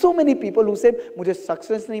have so many people who say, मुझे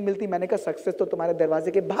success नहीं मिलती. मैंने कहा success तो तुम्हारे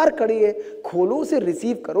दरवाजे के बाहर खड़ी है. खोलो उसे,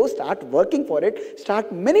 रिसीव करो, start working for it,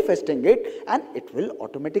 start manifesting it, and it will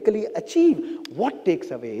automatically achieve. What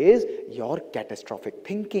takes away is your catastrophic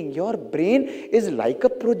thinking. Your brain is like a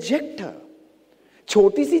projector.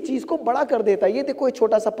 छोटी सी चीज को बड़ा कर देता है. ये देखो ये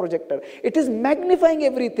छोटा सा projector. It is magnifying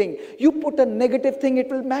everything. You put a negative thing, it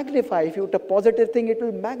will magnify. If you put a positive thing, it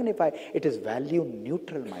will magnify. It is value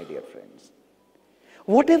neutral, my dear friends.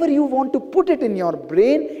 Whatever you want to put it in your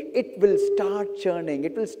brain, it will start churning.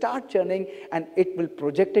 It will start churning and it will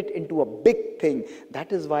project it into a big thing.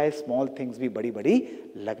 That is why small things भी बड़ी-बड़ी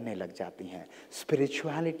लगने लग जाती हैं.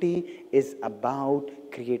 Spirituality is about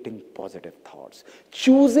creating positive thoughts.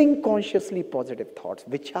 Choosing consciously positive thoughts.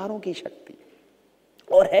 विचारों की शक्ति.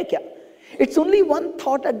 और है क्या? It's only one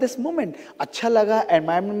thought at this moment. अच्छा लगा,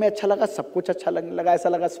 environment में अच्छा लगा, सब कुछ अच्छा लगने लगा, ऐसा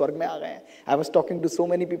लगा स्वर्ग में आ गए हैं. I was talking to so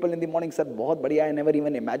many people in the morning, sir बहुत बढ़िया, I never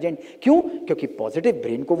even imagined. क्यों? क्योंकि positive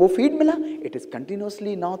brain को वो feed मिला. It is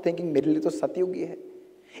continuously now thinking मेरे लिए तो सतयुगी है.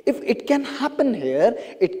 If it can happen here,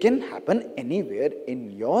 it can happen anywhere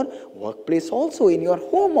in your workplace also, in your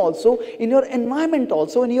home also, in your environment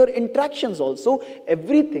also, in your interactions also.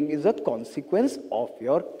 Everything is a consequence of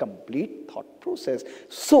your complete thought process.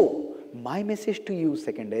 So, my message to you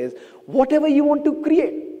second is, whatever you want to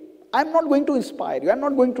create, I'm not going to inspire you, I'm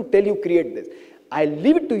not going to tell you create this. I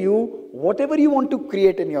leave it to you, whatever you want to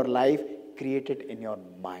create in your life, create it in your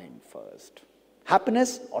mind first.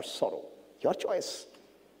 Happiness or sorrow, your choice.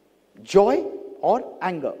 Joy or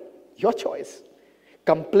anger, your choice.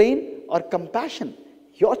 Complain or compassion,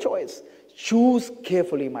 your choice. Choose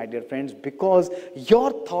carefully, my dear friends, because your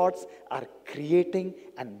thoughts are creating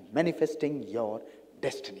and manifesting your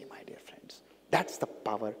destiny, my dear friends. That's the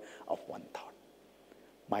power of one thought.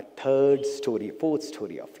 My fourth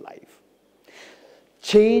story of life.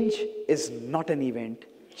 Change is not an event,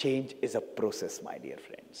 change is a process, my dear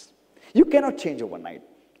friends. You cannot change overnight.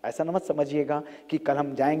 ऐसा न मत समझिएगा कि कल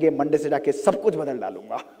हम जाएंगे Monday से जाके सब कुछ बदल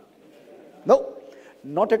डालूंगा. No,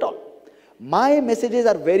 not at all. My messages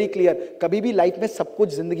are very clear. कभी भी लाइफ में सब कुछ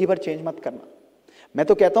जिंदगी भर चेंज मत करना. मैं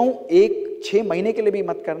तो कहता हूं 6 महीने के लिए भी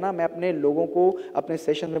मत करना. मैं अपने लोगों को अपने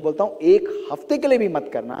सेशन में बोलता हूं 1 हफ्ते के लिए भी मत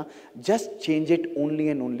करना. Just change it only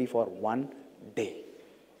and only for one day.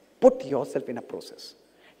 Put yourself in a process.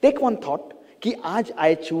 Take one thought कि आज I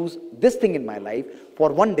choose this thing in my life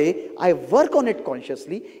for one day. I work on it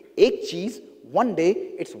consciously. एक चीज one day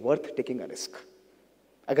it's worth taking a risk.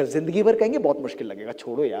 अगर जिंदगी भर कहेंगे बहुत मुश्किल लगेगा.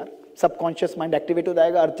 छोड़ो यार, सबकॉन्शियस माइंड एक्टिवेट हो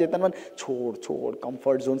जाएगा, अचेतन मन छोड़,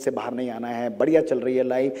 कंफर्ट जोन से बाहर नहीं आना है, बढ़िया चल रही है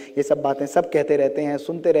लाइफ, ये सब बातें सब कहते रहते हैं,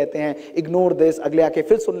 सुनते रहते हैं, इग्नोर दिस, अगले आके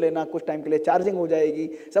फिर सुन लेना, कुछ टाइम के लिए चार्जिंग हो जाएगी,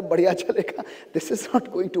 सब बढ़िया चलेगा. This is not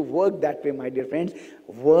going to work that way, my dear friends.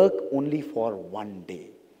 Work only for one day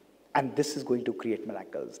and this is going to create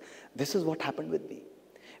miracles. This is what happened with me.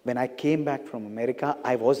 When I came back from America,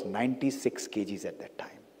 I was 96 kgs at that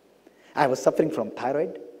time. I was suffering from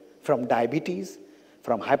thyroid, from diabetes,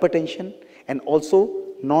 from hypertension, and also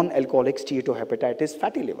non-alcoholic steatohepatitis,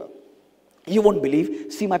 fatty liver. You won't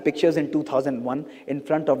believe, see my pictures in 2001 in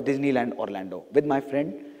front of Disneyland Orlando with my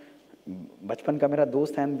friend. बचपन का मेरा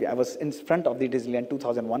दोस्त है. I was in front of the Disneyland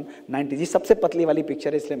 2001, 90. जी सबसे पतली वाली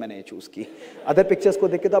picture है, इसलिए मैंने ये चूज की. अदर पिक्चर्स को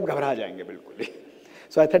देख के तो आप घबरा जाएंगे बिल्कुल ही.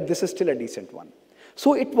 So I thought this is still a decent one.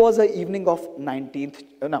 So it was a evening of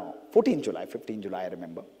 14th July, 15th July I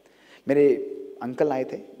remember. मेरे अंकल आए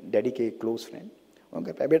थे, डैडी के क्लोज फ्रेंड.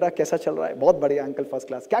 उन्होंने कहा बेटा कैसा चल रहा है? बहुत बढ़िया अंकल, फर्स्ट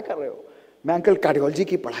क्लास. क्या कर रहे हो? मैं अंकल कार्डियोलॉजी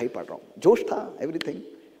की पढ़ाई पढ़ रहा हूँ. जोश था, एवरीथिंग.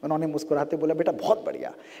 उन्होंने मुस्कुराते बोला बेटा बहुत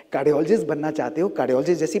बढ़िया, कार्डियोलॉजिस्ट बनना चाहते हो,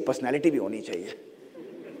 कार्डियोलॉजिस्ट जैसी पर्सनैलिटी भी होनी चाहिए.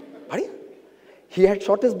 बढ़िया. He had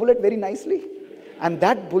shot his bullet very nicely and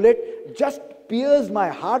that bullet just pierced my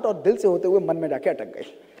heart और दिल से होते हुए मन में जाके अटक गई.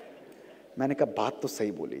 मैंने कहा बात तो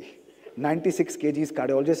सही बोली. 96 kgs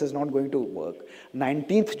cardiologist is not going to work.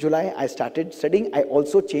 19th July I started studying. I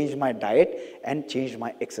also changed my diet and changed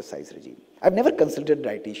my exercise regime. I've never consulted a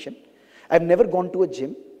dietitian. I've never gone to a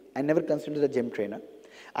gym. I never consulted a gym trainer.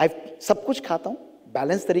 I've सब कुछ खाता हूँ,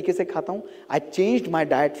 balance तरीके से खाता हूँ. I changed my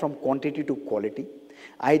diet from quantity to quality.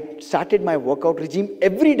 I started my workout regime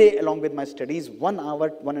every day along with my studies, 1 hour,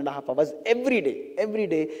 1.5 hours every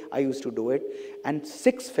day I used to do it. And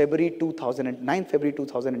 9th February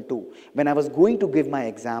 2002, when I was going to give my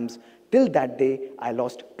exams, till that day I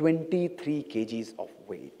lost 23 kgs of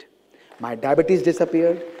weight. My diabetes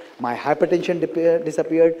disappeared, my hypertension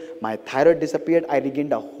disappeared, my thyroid disappeared. I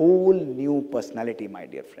regained a whole new personality, my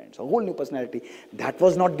dear friends, a whole new personality. That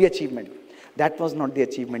was not the achievement. That was not the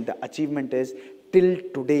achievement. The achievement is till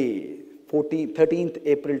today, 13th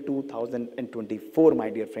April 2024, my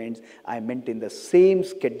dear friends, I maintain the same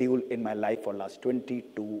schedule in my life for last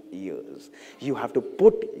 22 years. You have to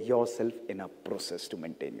put yourself in a process to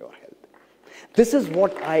maintain your health. This is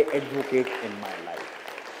what I advocate in my life.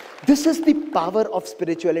 This is the power of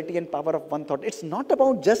spirituality and power of one thought. It's not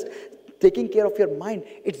about just taking care of your mind.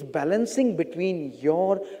 It's balancing between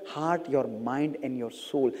your heart, your mind, and your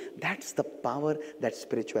soul. That's the power that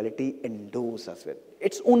spirituality endows us with.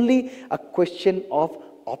 It's only a question of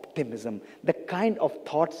optimism, the kind of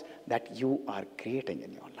thoughts that you are creating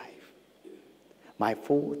in your life. My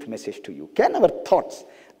fourth message to you, can our thoughts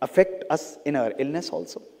affect us in our illness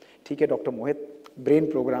also? ठीक है doctor मोहित, brain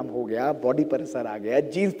programme हो गया, body पर असर आ गया,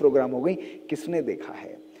 jeans programme हो गई, किसने देखा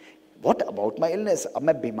है? What about my illness? अब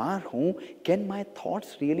मैं बीमार हूँ, can my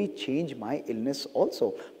thoughts really change my illness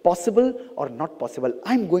also? Possible or not possible?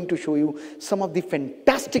 I'm going to show you some of the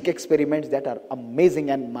fantastic experiments that are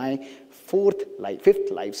amazing and my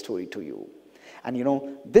fifth life story to you. And you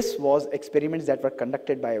know, this was experiments that were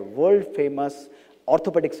conducted by a world famous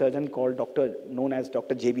orthopedic surgeon called known as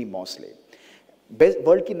Dr. J.B. Mosley.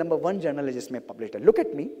 World की number 1 journal है जिसमें publish है. Look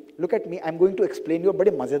at me, I am going to explain you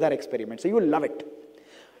बड़े मजेदार experiments, you will love it.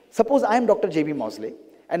 Suppose I am doctor JB Mauchly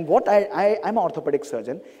and what I am orthopaedic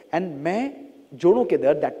surgeon and मैं जोड़ों के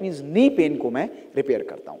दर्द दैट मींस नी पेन को मैं repair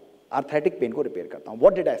करता हूं, आर्थराइटिक पेन को रिपेयर करता हूं.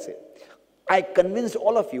 व्हाट डिड आई से? I convinced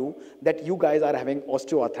all of you that you guys are having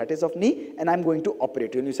osteoarthritis of knee and I'm going to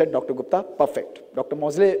operate you. And you said, Dr. Gupta, perfect. Dr.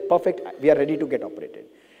 Mosley, perfect. We are ready to get operated.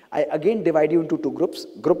 I again divide you into 2 groups,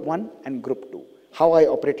 group 1 and group 2. How I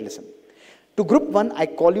operate, listen. To group 1, I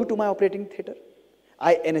call you to my operating theater.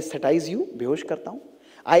 I anesthetize you, behosh karta hu.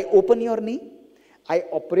 I open your knee. I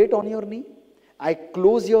operate on your knee. I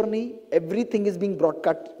close your knee. Everything is being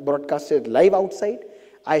broadcasted live outside.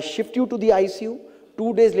 I shift you to the ICU.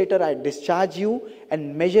 2 days later, I discharge you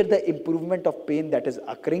and measure the improvement of pain that is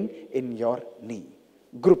occurring in your knee.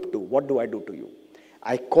 Group 2, what do I do to you?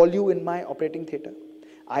 I call you in my operating theater.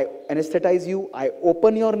 I anesthetize you. I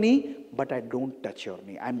open your knee, but I don't touch your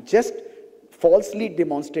knee. I'm just falsely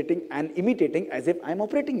demonstrating and imitating as if I'm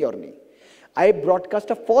operating your knee. I broadcast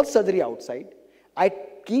a false surgery outside. I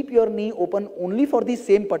keep your knee open only for the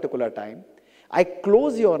same particular time. I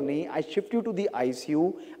close your knee, I shift you to the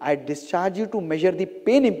ICU, I discharge you to measure the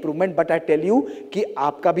pain improvement, but I tell you कि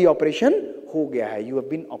आपका भी operation हो गया है, you have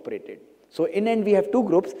been operated. So in end we have two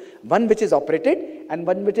groups, one which is operated and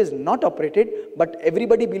one which is not operated, but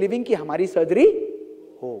everybody believing कि हमारी surgery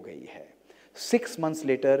हो गई है. 6 months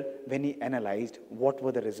later, when he analyzed what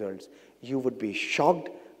were the results, you would be shocked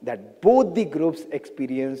that both the groups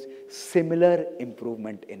experienced similar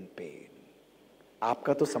improvement in pain.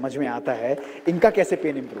 आपका तो समझ में आता है इनका कैसे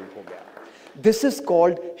पेन इंप्रूव हो गया. This is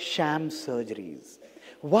called sham surgeries.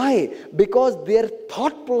 Why? Because their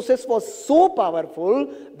thought process was so powerful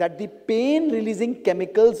that the pain releasing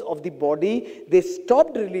chemicals of the body, they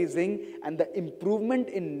stopped releasing, and the improvement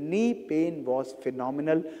in knee pain was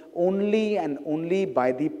phenomenal only and only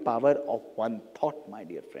by the power of one thought, my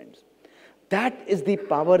dear friends. That is the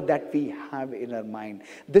power that we have in our mind.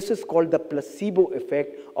 This is called the placebo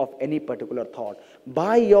effect of any particular thought.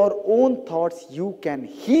 By your own thoughts, you can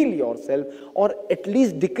heal yourself or at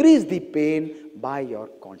least decrease the pain by your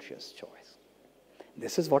conscious choice.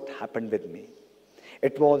 This is what happened with me.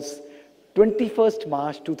 It was 21st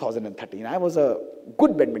March 2013. I was a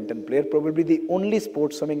good badminton player, probably the only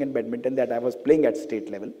sport, swimming and badminton, that I was playing at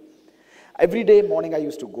state level. Every day morning I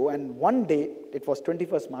used to go, and one day, it was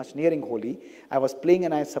 21st March, nearing Holi, I was playing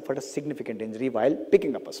and I suffered a significant injury while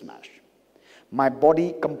picking up a smash. My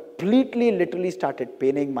body completely, literally started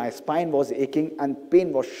paining, my spine was aching and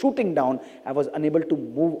pain was shooting down. I was unable to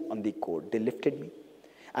move on the court. They lifted me.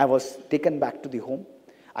 I was taken back to the home.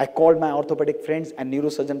 I called my orthopedic friends and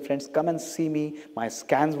neurosurgeon friends, come and see me. My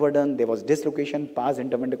scans were done. There was dislocation, pars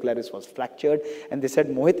interventricularis was fractured. And they said,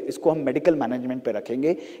 Mohit, isko hum medical management pe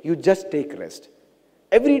rakhenge. You just take rest.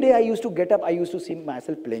 Every day I used to get up, I used to see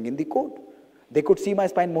myself playing in the court. They could see my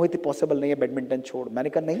spine, Mohit, possible nahi hai, badminton chhod. Maine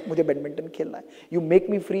kaha, nahi, mujhe badminton khelna hai. You make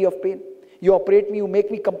me free of pain. You operate me, you make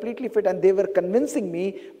me completely fit. And they were convincing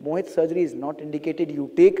me, Mohit, surgery is not indicated. You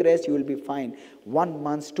take rest, you will be fine. 1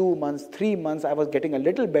 month, 2 months, 3 months, I was getting a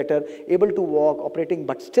little better, able to walk, operating,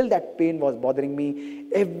 but still that pain was bothering me.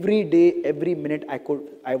 Every day, every minute,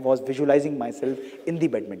 I was visualizing myself in the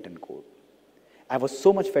badminton court. I was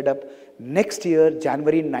so much fed up. Next year,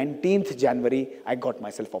 19th January, I got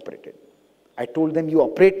myself operated. I told them, you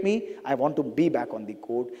operate me, I want to be back on the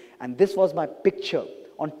court. And this was my picture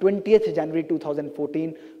on 20th January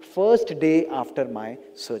 2014, first day after my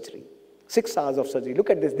surgery. 6 hours of surgery.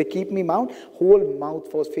 Look at this. They keep me mount.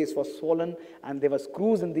 Whole face was swollen, and there were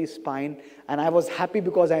screws in the spine. And I was happy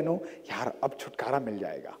because I know, yaar, ab chutkara mil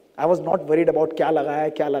jayega. I was not worried about kya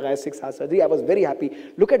laga hai, 6 hours surgery. I was very happy.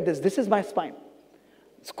 Look at this. This is my spine.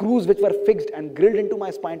 Screws which were fixed and drilled into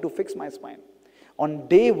my spine to fix my spine. On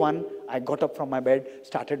day 1, I got up from my bed,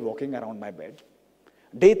 started walking around my bed.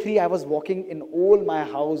 Day 3, I was walking in all my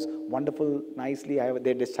house, wonderful, nicely.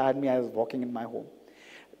 They discharged me, I was walking in my home.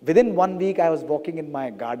 Within 1 week, I was walking in my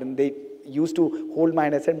garden. They used to hold my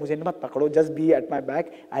hand and said, Mujhe mat pakdo, just be at my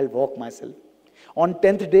back, I'll walk myself. On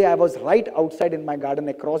 10th day, I was right outside in my garden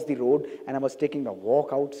across the road, and I was taking a walk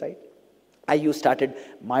outside. I started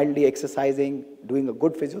mildly exercising, doing a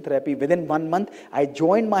good physiotherapy. Within 1 month, I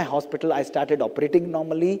joined my hospital. I started operating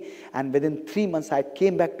normally. And within 3 months, I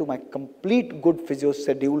came back to my complete good physio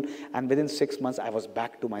schedule. And within 6 months, I was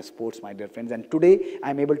back to my sports, my dear friends. And today,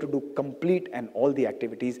 I'm able to do complete and all the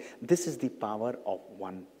activities. This is the power of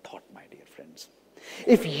one thought, my dear friends.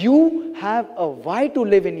 If you have a why to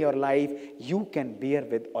live in your life, you can bear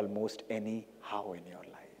with almost any how in your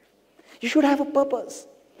life. You should have a purpose.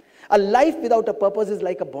 A life without a purpose is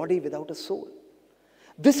like a body without a soul.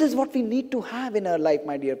 This is what we need to have in our life,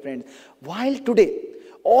 my dear friends. While today,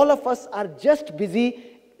 all of us are just busy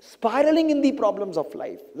spiraling in the problems of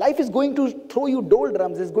life. Life is going to throw you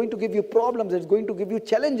doldrums, it's going to give you problems, it's going to give you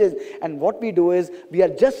challenges. And what we do is, we are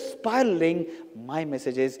just spiraling. My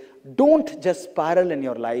message is, don't just spiral in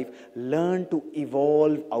your life. Learn to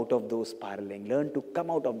evolve out of those spiraling. Learn to come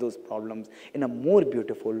out of those problems in a more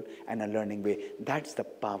beautiful and a learning way. That's the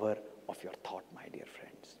power of your thought, my dear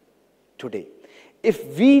friends. Today,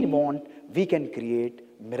 if we want, we can create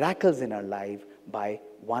miracles in our life by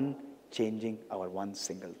changing our one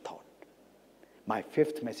single thought. My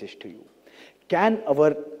 5th message to you. Can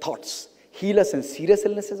our thoughts heal us in serious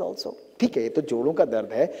illnesses also? ठीक है, ये तो जोड़ों का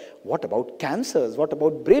दर्द है. What about cancers? What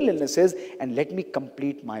about brain illnesses? And let me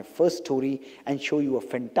complete my first story and show you a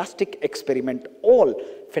fantastic experiment, all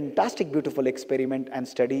fantastic, beautiful experiment and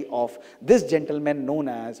study of this gentleman known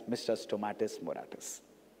as Mr. Stomatis moratis.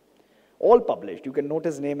 All published. You can note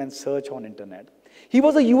his name and search on internet. He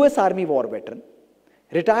was a US Army war veteran,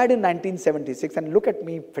 retired in 1976, and look at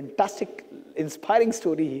me, fantastic, inspiring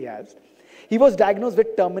story he has. He was diagnosed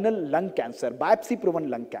with terminal lung cancer, biopsy-proven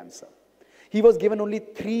lung cancer. He was given only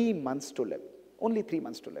 3 months to live. Only 3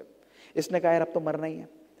 months to live. इसने कहा यार अब तो मरना ही है.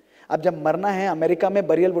 अब जब मरना है, अमेरिका में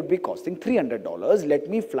burial would be costing $300. Let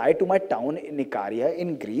me fly to my town in Ikaria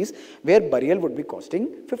in Greece, where burial would be costing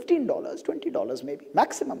 $15, $20 maybe,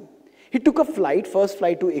 maximum. He took a flight, first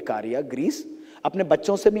flight to Ikaria, Greece. अपने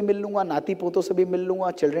बच्चों से भी मिल लूंगा, नाती पोतों से भी मिल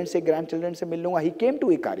लूंगा, children से, grandchildren से मिल लूंगा. He came to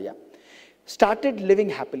Ikaria, started living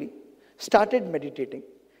happily, started meditating,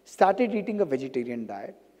 started eating a vegetarian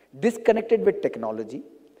diet, disconnected with technology,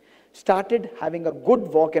 started having a good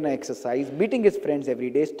walk and exercise, meeting his friends every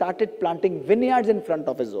day, started planting vineyards in front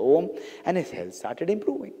of his home, and his health started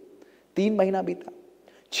improving. 3 महीना बीता,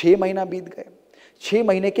 6 महीना बीत गए, 6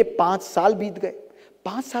 महीने के 5 साल बीत गए.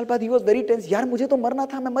 5 साल बाद he was very tense. यार मुझे तो मरना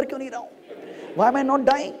था, मैं मर क्यों नहीं रहा हूं? Why am I not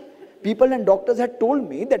dying? People and doctors had told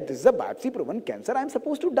me that this is a biopsy proven cancer, I am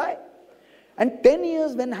supposed to die. And 10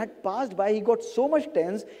 years when had passed by, he got so much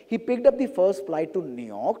tense, he picked up the first flight to New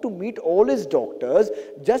York to meet all his doctors,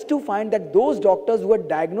 just to find that those doctors who had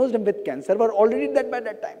diagnosed him with cancer were already dead by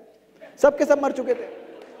that time. सब के सब मर चुके थे.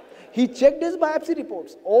 He checked his biopsy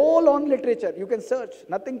reports, all on literature. You can search,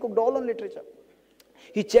 nothing cooked, all on literature.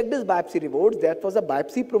 He checked his biopsy reports. That was a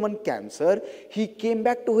biopsy-proven cancer. He came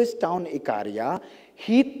back to his town, Ikaria.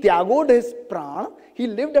 He tyagoed his pran. He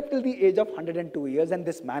lived up till the age of 102 years. And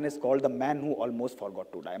this man is called the man who almost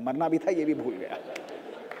forgot to die. Marna bhi tha, ye bhi bhul gaya.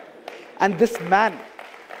 And this man,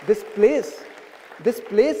 this place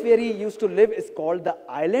where he used to live is called the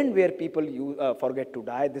island where people forget to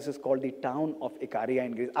die. This is called the town of Ikaria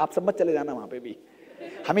in Greece. आप सब मत चले जाना वहाँ पे भी.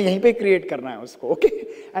 हमें यहीं पे क्रिएट करना है उसको, okay?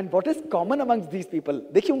 And what is common amongst these people?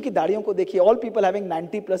 देखिए उनकी दाढ़ियों को देखिए, all people having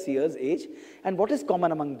 90+ years as. And what is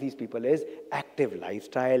common among these people is active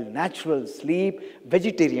lifestyle, natural sleep,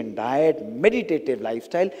 vegetarian diet, meditative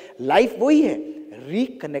lifestyle. Life वही है,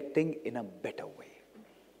 reconnecting in a better way.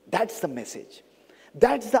 That's the message.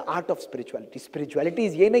 That's the art of spirituality. Spirituality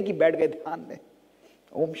is ये नहीं कि बैठ गए ध्यान में,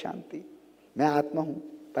 ओम शांति, मैं आत्मा हूं,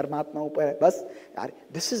 परमात्मा ऊपर है, बस यार.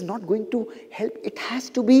 This is not going to help. It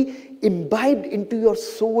has to be imbibed into your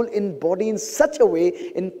soul, in body, in such a way,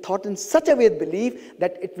 in thought, in such a way, belief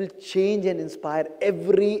that it will change and inspire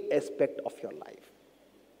every aspect of your life.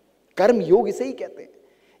 कर्म योग इसे ही कहते हैं.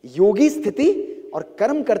 योगी स्थिति और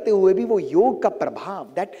कर्म करते हुए भी वो योग का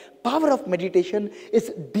प्रभाव, that power of meditation is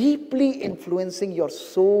deeply influencing your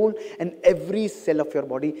soul and every cell of your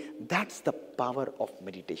body. That's the power of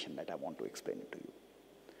meditation that I want to explain it to you.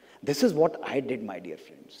 This is what I did, my dear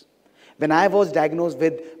friends. When I was diagnosed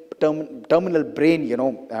with terminal brain,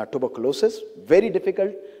 tuberculosis, very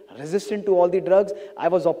difficult, resistant to all the drugs, I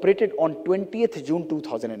was operated on 20th June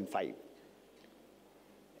 2005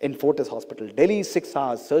 in Fortis Hospital, Delhi. 6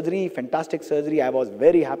 hours surgery, fantastic surgery. I was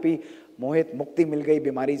very happy. Mohit, mukti mil gayi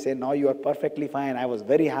bimari se. Now you are perfectly fine. I was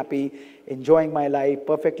very happy, enjoying my life,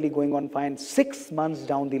 perfectly going on fine. 6 months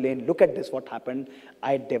down the lane, look at this, what happened.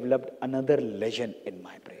 I developed another lesion in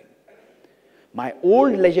my brain. My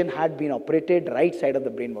old lesion had been operated, right side of the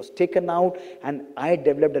brain was taken out, and I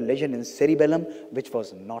developed a lesion in cerebellum which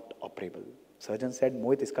was not operable. Surgeon said,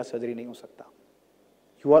 Mohit, iska surgery nahi ho sakta.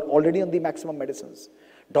 You are already on the maximum medicines.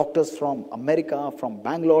 Doctors from America, from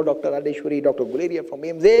Bangalore, Dr. Adeshwari, Dr. Guleria from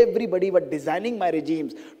AIMS, everybody were designing my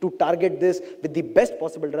regimes to target this with the best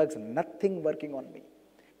possible drugs. Nothing working on me.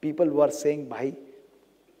 People were saying, bhai,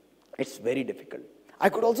 it's very difficult. I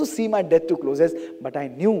could also see my death too closest, but I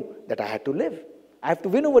knew that I had to live. I have to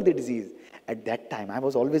win over the disease. At that time, I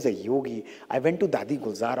was always a yogi. I went to Dadi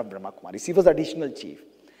Gulzar of Brahma Kumaris. She was additional chief.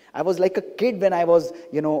 I was like a kid when I was,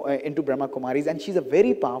 into Brahma Kumaris, and she was a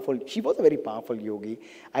very powerful yogi.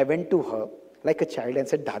 I went to her like a child and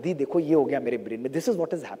said, Dadi, dekho, ye ho gaya mere brain mein. This is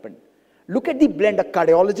what has happened. Look at the blend, a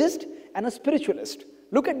cardiologist and a spiritualist.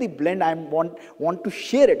 Look at the blend. I want to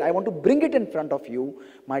share it. I want to bring it in front of you,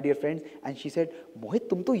 my dear friends. And she said, Mohit,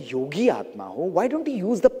 tum to yogi atma ho. Why don't you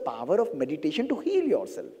use the power of meditation to heal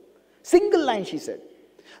yourself? Single line, she said.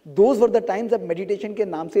 Those were the times that meditation के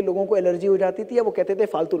नाम से लोगों को allergy हो जाती थी या वो कहते थे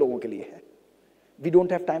फालतू लोगों के लिए है. We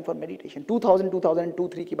don't have time for meditation. 2000, 2002,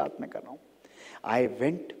 2003 की बात मैं कर रहा हूँ.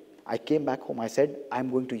 I came back home. I said,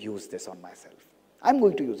 I'm going to use this on myself. I'm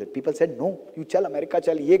going to use it. People said, no, you chal America,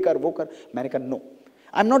 chal, ye kar, wo kar. मैंने कहा, no.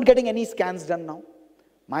 I'm not getting any scans done now.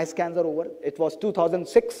 My scans are over. It was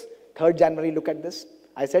 2006, 3rd January, look at this.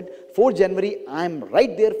 I said, 4th January, I'm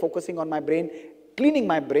right there focusing on my brain, cleaning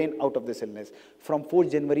my brain out of this illness. From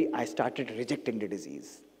 4th January, I started rejecting the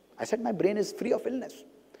disease. I said, my brain is free of illness.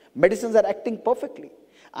 Medicines are acting perfectly.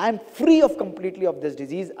 I am free of completely of this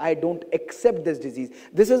disease. I don't accept this disease.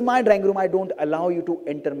 This is my drawing room. I don't allow you to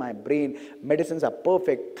enter my brain. Medicines are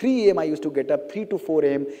perfect. 3 a.m. I used to get up, 3 to 4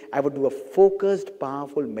 a.m. I would do a focused,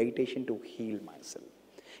 powerful meditation to heal myself.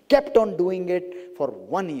 Kept on doing it for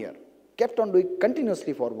 1 year. Kept on doing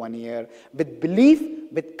continuously for 1 year with belief,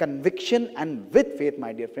 with conviction, and with faith,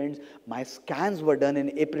 my dear friends. My scans were done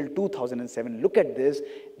in April 2007. Look at this.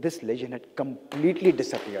 This lesion had completely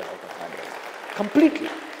disappeared out of my brain. Completely.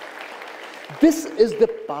 This is the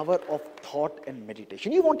power of thought and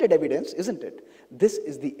meditation. You wanted evidence, isn't it? This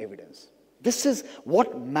is the evidence. This is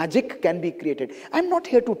what magic can be created. I'm not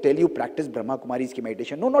here to tell you practice Brahma Kumaris ki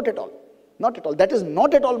meditation. No, not at all. Not at all. That is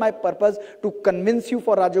not at all my purpose to convince you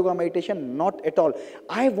for Raj Yoga meditation. Not at all.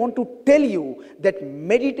 I want to tell you that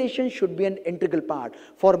meditation should be an integral part.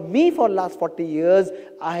 For me, for last 40 years,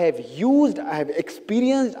 I have used, I have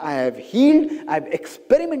experienced, I have healed, I have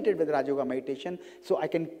experimented with Raj Yoga meditation. So I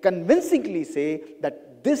can convincingly say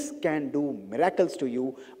that this can do miracles to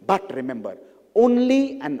you. But remember,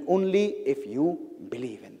 only and only if you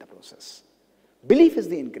believe in the process. Belief is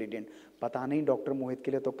the ingredient. पता नहीं doctor मोहित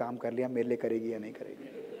के लिए तो काम कर लिया, मेरे लिए करेगी या नहीं करेगी.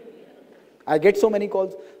 I get so many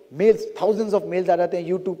calls, mails, thousands of mails आ जाते हैं.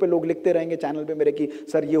 YouTube पे लोग लिखते रहेंगे चैनल पे मेरे कि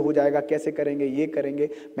सर ये हो जाएगा, कैसे करेंगे, ये करेंगे.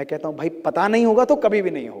 मैं कहता हूँ भाई पता नहीं होगा तो कभी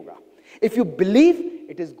भी नहीं होगा. If you believe,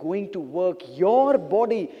 it is going to work. Your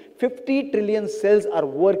body, 50 trillion cells are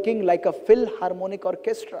working like a philharmonic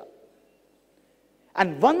orchestra.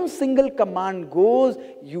 And one single command goes,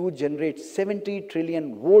 you generate 70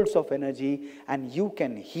 trillion volts of energy and you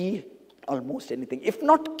can heal almost anything, if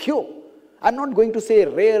not cure. I'm not going to say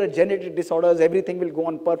rare genetic disorders, everything will go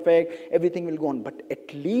on perfect, everything will go on, but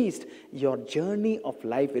at least your journey of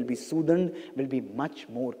life will be soothed, will be much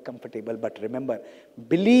more comfortable. But remember,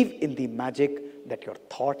 believe in the magic that your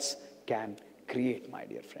thoughts can create, my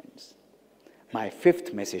dear friends. My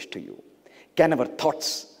 5th message to you, can our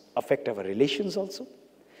thoughts affect our relations also?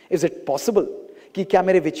 Is it possible कि क्या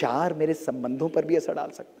मेरे विचार मेरे संबंधों पर भी असर डाल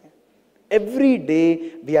सकते हैं? Every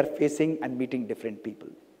day we are facing and meeting different people.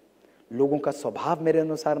 लोगों का स्वभाव मेरे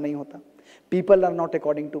अनुसार नहीं होता. People are not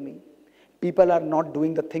according to me. People are not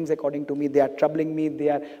doing the things according to me. They are troubling me. They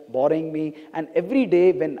are boring me. And every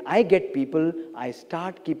day when I get people, I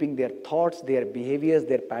start keeping their thoughts, their behaviors,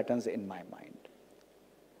 their patterns in my mind.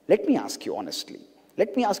 Let me ask you honestly.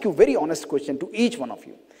 Let me ask you a very honest question to each one of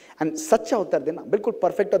you. And सच्चा उत्तर देना, बिल्कुल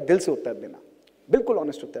perfect और दिल से उत्तर देना, बिल्कुल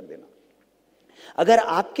honest उत्तर देना. अगर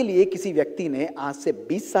आपके लिए किसी व्यक्ति ने आज से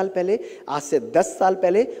 20 साल पहले, आज से 10 साल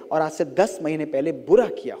पहले और आज से 10 महीने पहले बुरा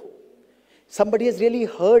किया हो, somebody has really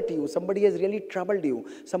hurt you, somebody has really troubled you,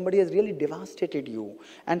 somebody has really devastated you,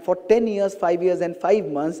 and for 10 years, 5 years and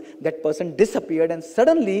 5 months that person disappeared and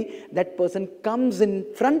suddenly that person comes in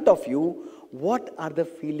front of you, what are the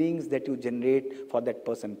feelings that you generate for that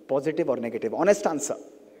person? Positive or negative? Honest answer.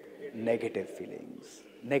 Negative feelings.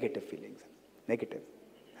 Negative feelings. Negative.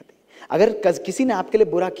 अगर किसी ने आपके लिए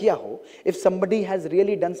बुरा किया हो, if somebody has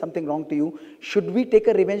really done something wrong to you, should we take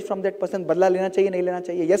a revenge from that person? बदला लेना चाहिए, नहीं लेना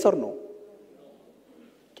चाहिए? Yes or no?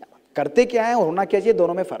 क्या करते क्या है और होना क्या चाहिए,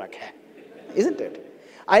 दोनों में फर्क है. Isn't it?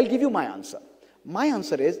 I'll give you my answer. My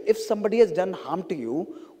answer is, if somebody has done harm to you,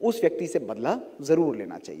 उस व्यक्ति से बदला जरूर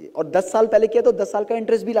लेना चाहिए. और 10 साल पहले किया तो 10 साल का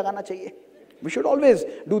इंटरेस्ट भी लगाना चाहिए. We should always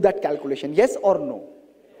do that calculation. Yes or no?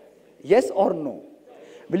 Yes or no?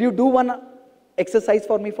 Will you do one exercise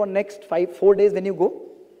for me for next 4 days when you go?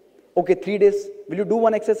 Okay, 3 days. Will you do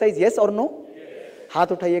one exercise? Yes or no? Yes.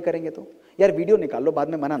 हाथ उठाइए करेंगे तो. यार video निकाल लो, बाद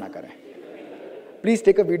में मना ना करें. Please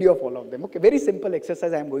take a video of all of them. Okay, very simple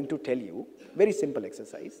exercise I am going to tell you. Very simple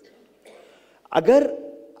exercise. अगर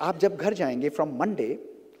आप जब घर जाएंगे from Monday,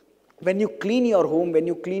 when you clean your home, when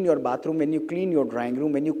you clean your bathroom, when you clean your drawing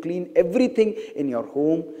room, when you clean everything in your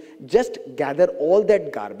home, just gather all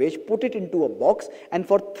that garbage, put it into a box, and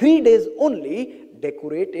for 3 days only,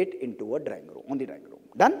 decorate it into a drawing room, on the drawing room.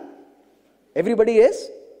 Done? Everybody is?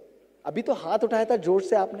 अभी तो हाथ उठाया था जोर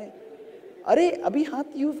से आपने. अरे अभी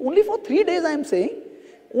हाथ, you only for 3 days I am saying.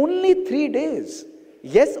 Only 3 days.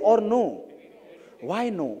 Yes or no? Why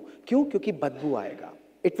no? क्यों? क्योंकि बदबू आएगा.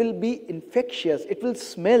 It will be infectious. It will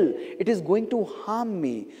smell. It is going to harm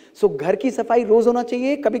me. So घर की सफाई रोज होना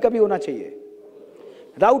चाहिए, कभी कभी होना चाहिए.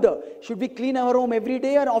 Louder. Should we clean our home every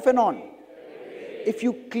day or off and on? if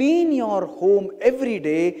you clean your home every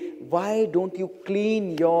day, why don't you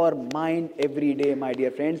clean your mind every day, my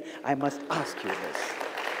dear friends? I must ask you this.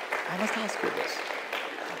 I must ask you this.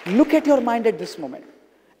 Look at your mind at this moment.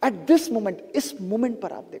 At this moment, इस moment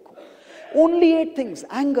पर आप देखो. Only 8 things.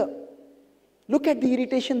 Anger. Look at the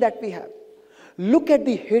irritation that we have. Look at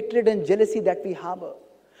the hatred and jealousy that we harbor.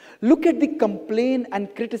 Look at the complaint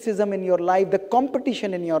and criticism in your life, the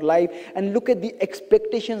competition in your life, and look at the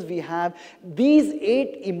expectations we have. These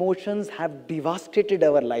 8 emotions have devastated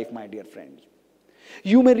our life, my dear friends.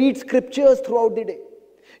 You may read scriptures throughout the day.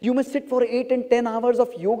 You may sit for 8 and 10 hours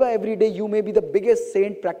of yoga every day. You may be the biggest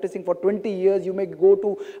saint practicing for 20 years. You may go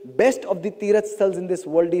to best of the Tirath stalls in this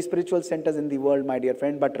world, the spiritual centers in the world, my dear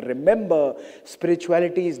friend. But remember,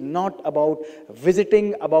 spirituality is not about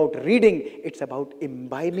visiting, about reading. It's about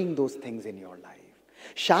imbibing those things in your life.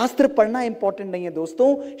 शास्त्र पढ़ना important नहीं है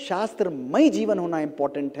दोस्तों, शास्त्रमय जीवन होना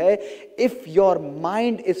important है. If your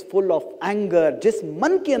mind is full of anger, जिस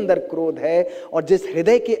मन के अंदर क्रोध है और जिस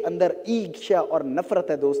हृदय के अंदर ईर्ष्या और नफरत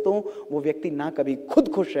है दोस्तों, वो व्यक्ति ना कभी खुद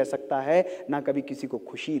खुश रह सकता है, ना कभी किसी को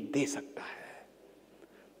खुशी दे सकता है.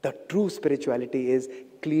 The true spirituality is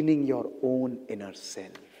cleaning your own inner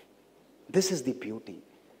self. This is the beauty.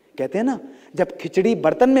 कहते हैं ना, जब खिचड़ी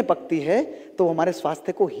बर्तन में पकती है तो हमारे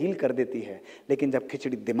स्वास्थ्य को हील कर देती है, लेकिन जब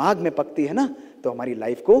खिचड़ी दिमाग में पकती है ना तो हमारी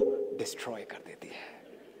लाइफ को डिस्ट्रॉय कर देती है.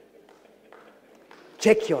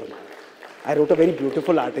 Check your mind. I wrote a very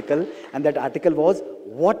beautiful article and that article was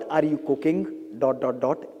what are you cooking ...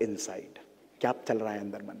 inside. क्या चल रहा है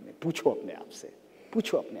अंदर मन में? पूछो अपने आप से,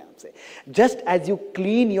 पूछो अपने आप से. Just as you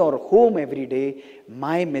clean your home every day,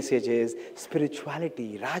 my message is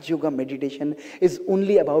spirituality, Rajyoga meditation is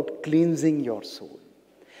only about cleansing your soul.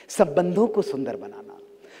 संबंधों को सुंदर बनाना,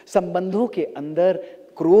 संबंधों के अंदर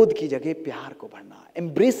क्रोध की जगह प्यार को भरना,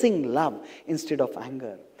 embracing love instead of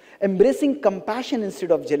anger, embracing compassion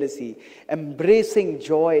instead of jealousy, embracing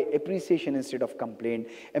joy, appreciation instead of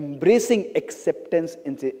complaint, embracing acceptance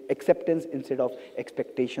instead of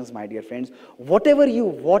expectations, my dear friends. Whatever you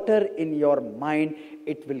water in your mind,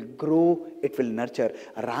 it will grow, it will nurture.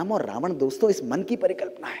 Ram और रावण दोस्तों इस मन की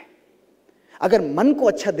परिकल्पना है. अगर मन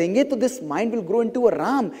को अच्छा देंगे तो this mind will grow into a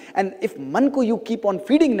Ram, and if मन को you keep on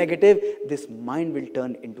feeding negative, this mind will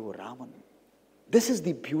turn into a Ravan. This is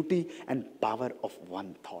the beauty and power of one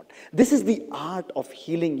thought. This is the art of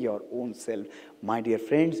healing your own self. My dear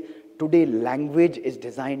friends, today language is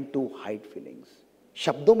designed to hide feelings.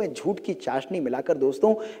 शब्दों में झूठ की चाशनी मिलाकर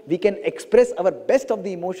दोस्तों we can express our best of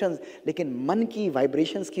the emotions, लेकिन मन की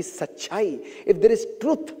vibrations की सच्चाई, if there is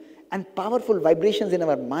truth and powerful vibrations in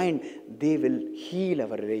our mind, they will heal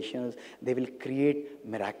our relations, they will create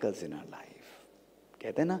miracles in our life.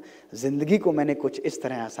 कहते हैं ना, जिंदगी को मैंने कुछ इस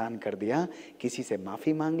तरह आसान कर दिया, किसी से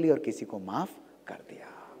माफी मांग ली और किसी को माफ कर दिया.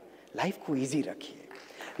 लाइफ को इजी रखिए.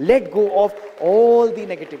 Let go of all the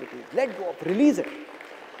negativity, let go of, release it.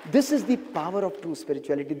 This is the power of true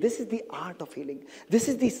spirituality. This is the art of healing. This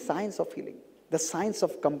is the science of healing. The science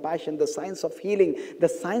of compassion, the science of healing, the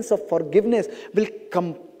science of forgiveness will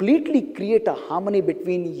completely create a harmony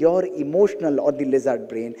between your emotional or the lizard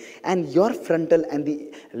brain and your frontal and the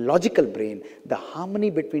logical brain. The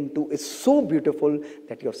harmony between two is so beautiful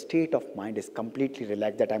that your state of mind is completely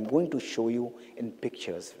relaxed, that I'm going to show you in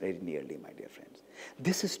pictures very nearly, my dear friends.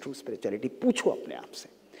 This is true spirituality. पूछो अपने आप से.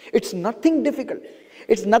 It's nothing difficult.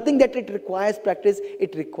 It's nothing that it requires practice.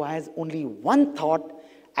 It requires only one thought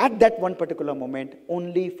at that one particular moment,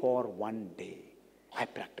 only for one day. I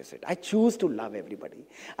practice it. I choose to love everybody.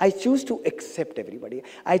 I choose to accept everybody.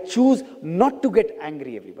 I choose not to get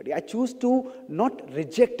angry everybody. I choose to not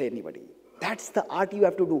reject anybody. That's the art you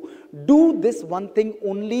have to do. Do this one thing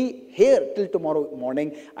only here till tomorrow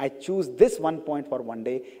morning. I choose this one point for one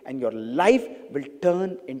day, and your life will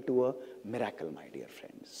turn into a miracle, my dear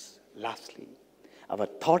friends. Lastly, our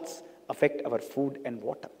thoughts affect our food and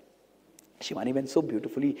water. Shivani बहन so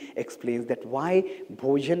beautifully explains that why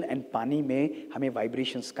भोजन and पानी में हमें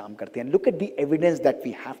vibrations काम करते हैं. Look at the evidence that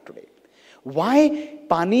we have today. Why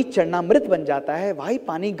पानी चरणामृत बन जाता है, why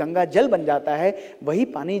पानी गंगा जल बन जाता है, वही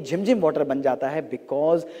पानी झिमझिम water बन जाता है,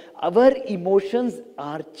 because our emotions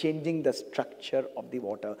are changing the structure of the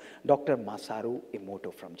water. Dr. Masaru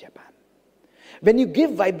Emoto from Japan. When you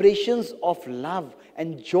give vibrations of love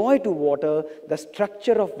and joy to water, the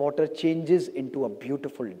structure of water changes into a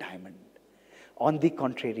beautiful diamond. On the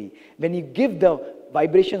contrary, when you give the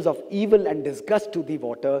vibrations of evil and disgust to the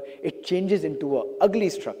water, it changes into an ugly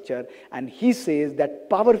structure. And he says that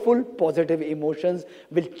powerful positive emotions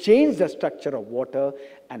will change the structure of water,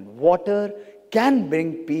 and water can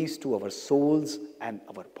bring peace to our souls and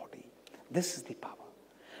our body. This is the power.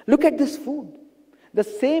 Look at this food. The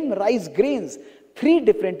same rice grains 3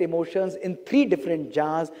 different emotions in 3 different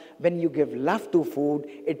jars. When you give love to food,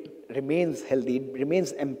 it remains healthy, it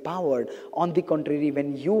remains empowered. On the contrary,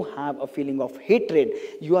 when you have a feeling of hatred,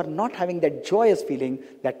 you are not having that joyous feeling,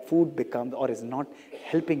 that food becomes or is not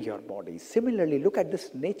helping your body. Similarly, look at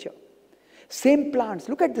this nature. Same plants,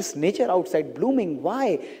 look at this nature outside blooming.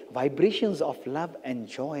 Why? Vibrations of love and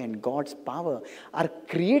joy and God's power are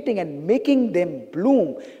creating and making them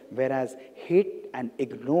bloom, whereas hate and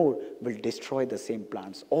ignore will destroy the same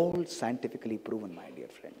plants. All scientifically proven, my dear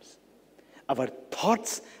friends. Our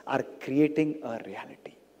thoughts are creating a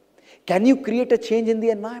reality. Can you create a change in the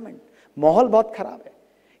environment? माहौल बहुत खराब है.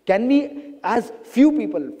 Can we, as few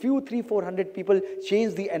people, few 300-400 people,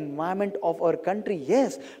 change the environment of our country?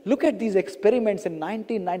 Yes. Look at these experiments in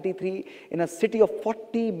 1993 in a city of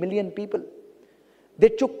 40 million people. They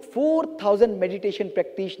took 4,000 meditation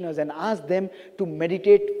practitioners and asked them to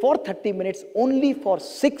meditate for 30 minutes only for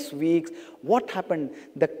 6 weeks. What happened?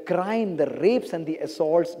 The crime, the rapes and the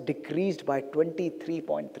assaults decreased by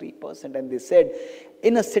 23.3%. And they said,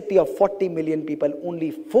 in a city of 40 million people, only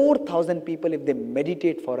 4,000 people, if they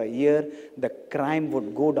meditate for a year, the crime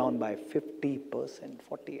would go down by 50%,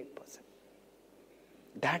 48%.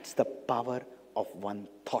 That's the power of one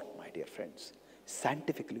thought, my dear friends.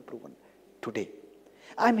 Scientifically proven today.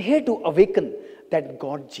 I'm here to awaken that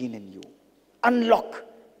God gene in you. Unlock,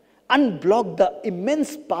 unblock the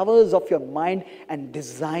immense powers of your mind and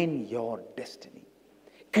design your destiny.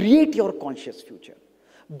 Create your conscious future.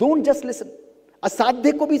 Don't just listen.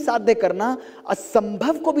 असाध्य को भी साध्य करना,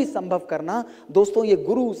 असंभव को भी संभव करना. दोस्तों, ये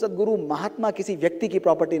गुरु, सदगुरु, महात्मा किसी व्यक्ति की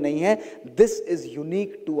प्रॉपर्टी नहीं है. This is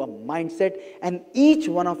unique to a mindset, and each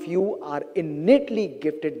one of you are innately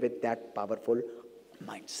gifted with that powerful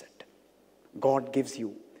mindset. God gives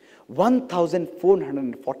you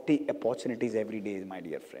 1,440 opportunities every day, my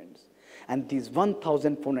dear friends. And these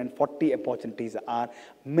 1,440 opportunities are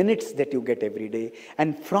minutes that you get every day.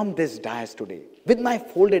 And from this dais today, with my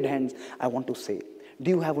folded hands, I want to say,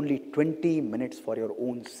 do you have only 20 minutes for your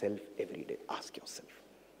own self every day? Ask yourself.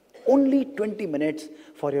 Only 20 minutes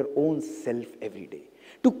for your own self every day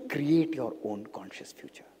to create your own conscious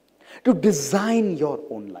future, to design your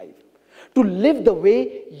own life, to live the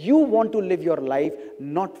way you want to live your life,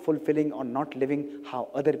 not fulfilling or not living how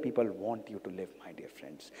other people want you to live, my dear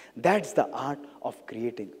friends. That's the art of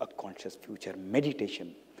creating a conscious future.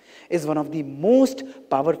 Meditation is one of the most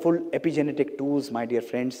powerful epigenetic tools, my dear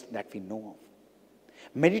friends, that we know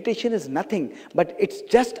of. Meditation is nothing, but it's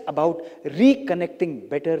just about reconnecting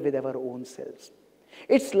better with our own selves.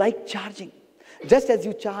 It's like charging. Just as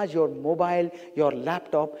you charge your mobile, your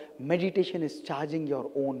laptop, meditation is charging your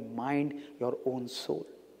own mind, your own soul.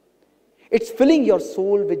 It's filling your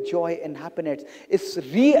soul with joy and happiness. It's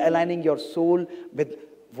realigning your soul with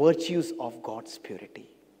virtues of God's purity,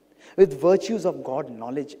 with virtues of God's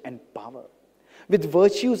knowledge and power, with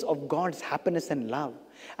virtues of God's happiness and love,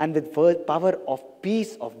 and with power of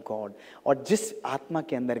peace of God. और जिस आत्मा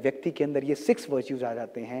के अंदर, व्यक्ति के अंदर ये 6 virtues आ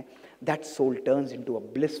जाते हैं, that soul turns into a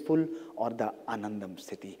blissful or the anandam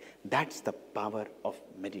sthiti. That's the power of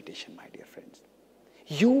meditation, my dear friends.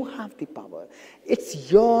 You have the power.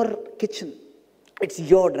 It's your kitchen. It's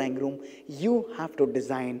your drawing room. You have to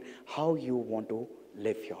design how you want to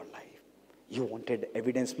live your life. You wanted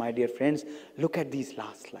evidence, my dear friends. Look at these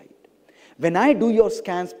last slides. When I do your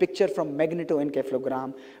scans, picture from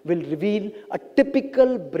magnetoencephalogram will reveal a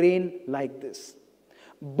typical brain like this.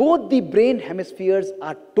 Both the brain hemispheres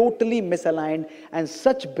are totally misaligned, and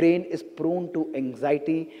such brain is prone to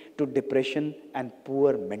anxiety, to depression, and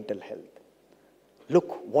poor mental health.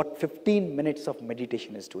 Look what 15 minutes of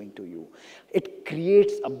meditation is doing to you. It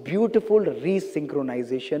creates a beautiful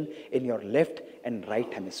resynchronization in your left and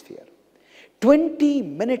right hemisphere. 20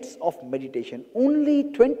 minutes of meditation,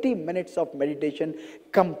 only 20 minutes of meditation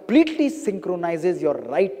completely synchronizes your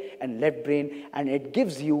right and left brain, and it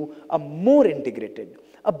gives you a more integrated,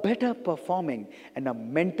 a better performing, and a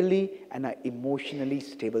mentally and a emotionally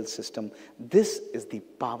stable system. This is the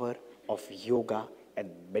power of yoga and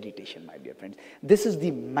meditation, my dear friends. This is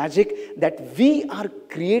the magic that we are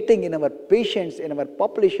creating in our patients, in our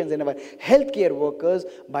populations, in our healthcare workers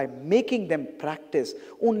by making them practice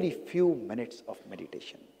only few minutes of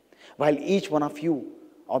meditation. While each one of you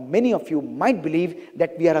or many of you might believe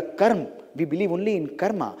that we are a karma, we believe only in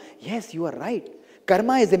karma. Yes, you are right.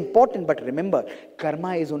 Karma is important, but remember,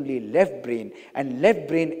 karma is only left brain, and left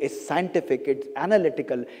brain is scientific, it's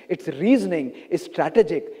analytical, it's reasoning, it's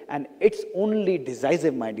strategic, and it's only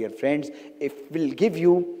decisive, my dear friends. It will give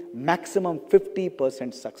you maximum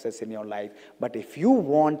 50% success in your life. But if you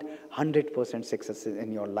want 100% success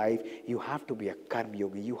in your life, you have to be a karma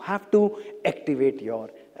yogi. You have to activate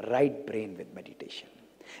your right brain with meditation.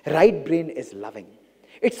 Right brain is loving.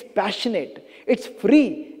 It's passionate, it's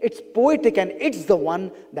free, it's poetic, and it's the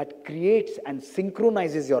one that creates and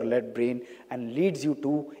synchronizes your left brain and leads you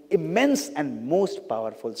to immense and most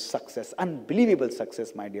powerful success, unbelievable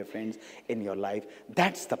success, my dear friends, in your life.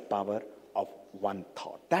 That's the power of one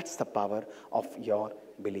thought. That's the power of your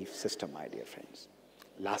belief system, my dear friends.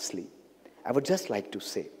 Lastly, I would just like to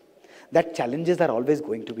say that challenges are always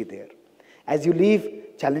going to be there. As you leave,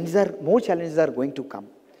 more challenges are going to come.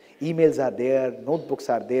 Emails are there, notebooks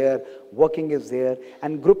are there, working is there,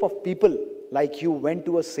 and group of people like you went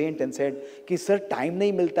to a saint and said कि sir time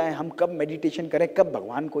नहीं मिलता है, हम कब meditation करें, कब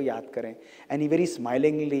भगवान को याद करें, and he very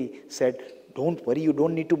smilingly said, don't worry, you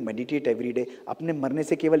don't need to meditate every day, अपने मरने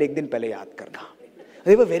से केवल एक दिन पहले याद करना.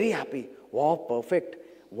 They were very happy. Wow, perfect.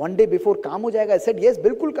 One day before काम हो जाएगा. I said, yes,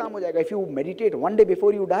 बिल्कुल काम हो जाएगा. If you meditate one day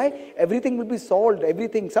before you die, everything will be solved.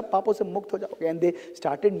 Everything, सब पापों से मुक्त हो जाओगे. And they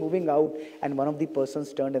started moving out. And one of the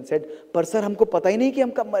persons turned and said, पर सर हमको पता ही नहीं कि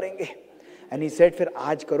हम कब मरेंगे. And he said, फिर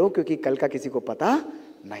आज करो क्योंकि कल का किसी को पता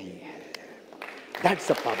नहीं है. That's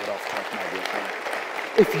the power of thought, my dear friend.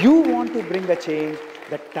 If you want to bring a change,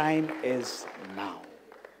 the time is now.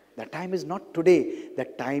 The time is not today. The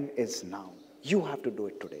time is now. You have to do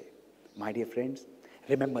it today. My dear friends,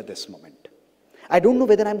 remember this moment. I don't know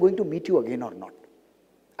whether I'm going to meet you again or not.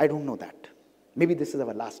 I don't know that. Maybe this is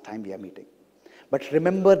our last time we are meeting. But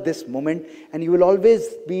remember this moment, and you will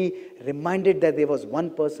always be reminded that there was one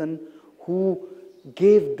person who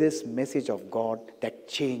gave this message of God that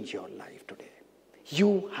changed your life today.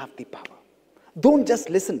 You have the power. Don't just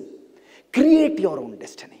listen. Create your own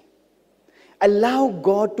destiny. Allow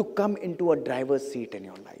God to come into a driver's seat in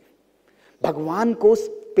your life. भगवान को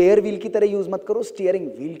spare wheel की तरह use मत करो, steering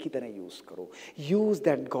wheel की तरह use करो. Use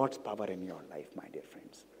that God's power in your life, my dear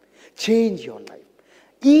friends. Change your life.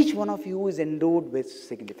 Each one of you is endowed with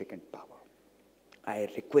significant power. I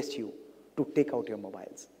request you to take out your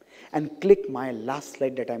mobiles and click my last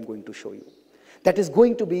slide that I'm going to show you. That is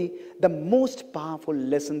going to be the most powerful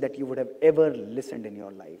lesson that you would have ever listened in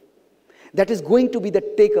your life. That is going to be the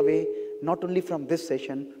takeaway, not only from this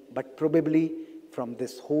session, but probably from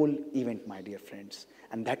this whole event, my dear friends.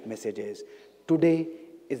 And that message is, today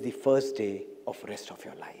is the first day of rest of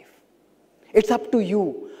your life. It's up to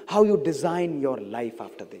you how you design your life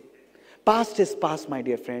after this. Past is past, my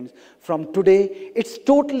dear friends. From today, it's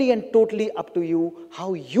totally and totally up to you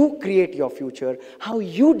how you create your future, how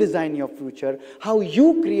you design your future, how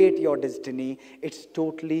you create your destiny. It's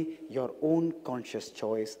totally your own conscious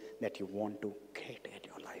choice that you want to create in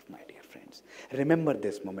your life, my dear friends. Remember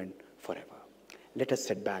this moment forever. Let us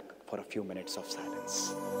sit back for a few minutes of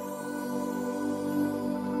silence.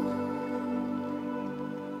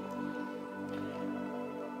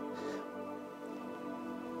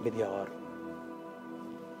 With your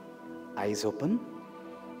eyes open,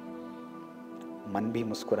 मन भी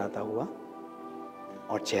मुस्कुराता हुआ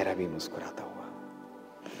और चेहरा भी मुस्कुराता हुआ.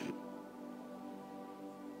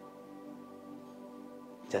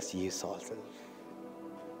 Just use yourself.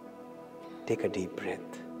 Take a deep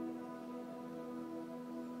breath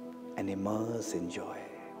and immerse in joy.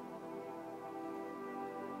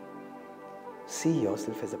 See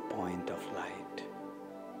yourself as a point of light,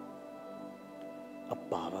 a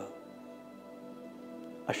power,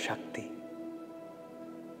 a Shakti.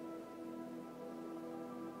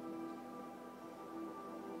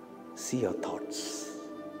 See your thoughts,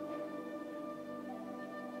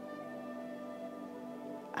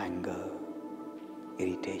 anger,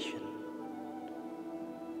 irritation,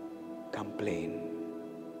 complaint.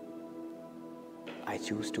 I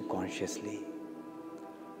choose to consciously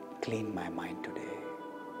clean my mind today.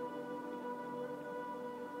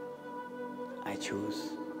 I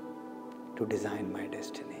choose to design my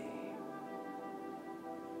destiny.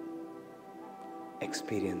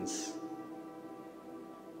 Experience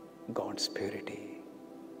God's purity,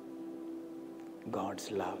 God's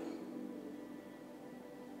love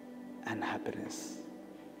and happiness,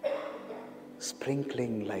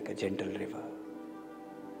 sprinkling like a gentle river,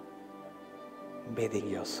 bathing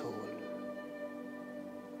your soul,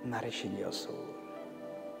 nourishing your soul,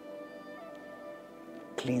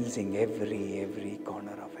 cleansing every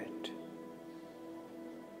corner of it.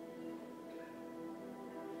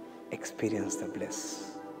 Experience the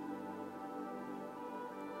bliss.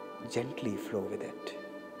 Gently flow with it.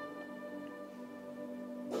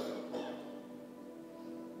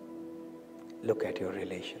 Look at your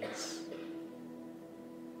relations.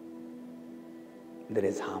 There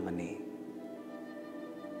is harmony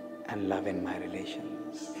and love in my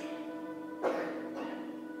relations.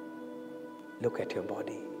 Look at your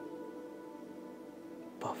body.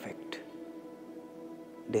 Perfect.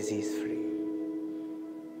 disease-free.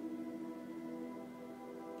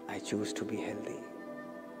 I choose to be healthy.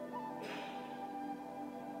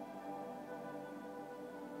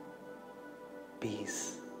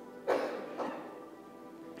 Peace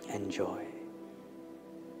and joy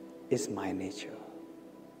is my nature,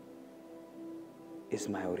 is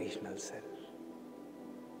my original self.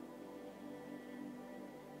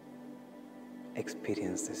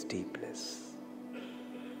 Experience this deep bliss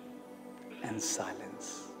and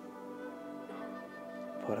silence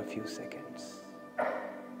for a few seconds,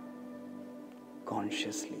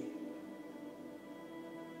 consciously.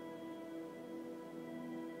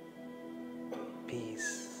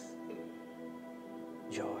 Peace,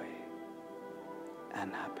 joy,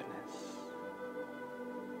 and happiness.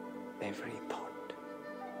 Every thought,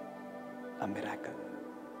 a miracle.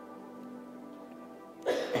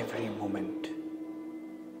 Every moment,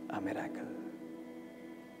 a miracle.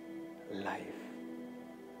 Life,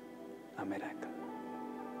 a miracle.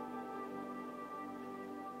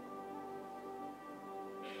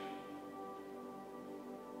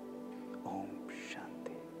 Om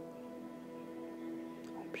Shanti.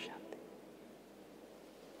 Om Shanti.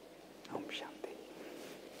 Om Shanti.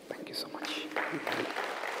 Thank you so much.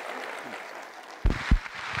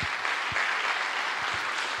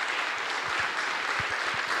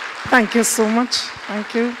 Thank you so much.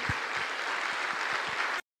 Thank you.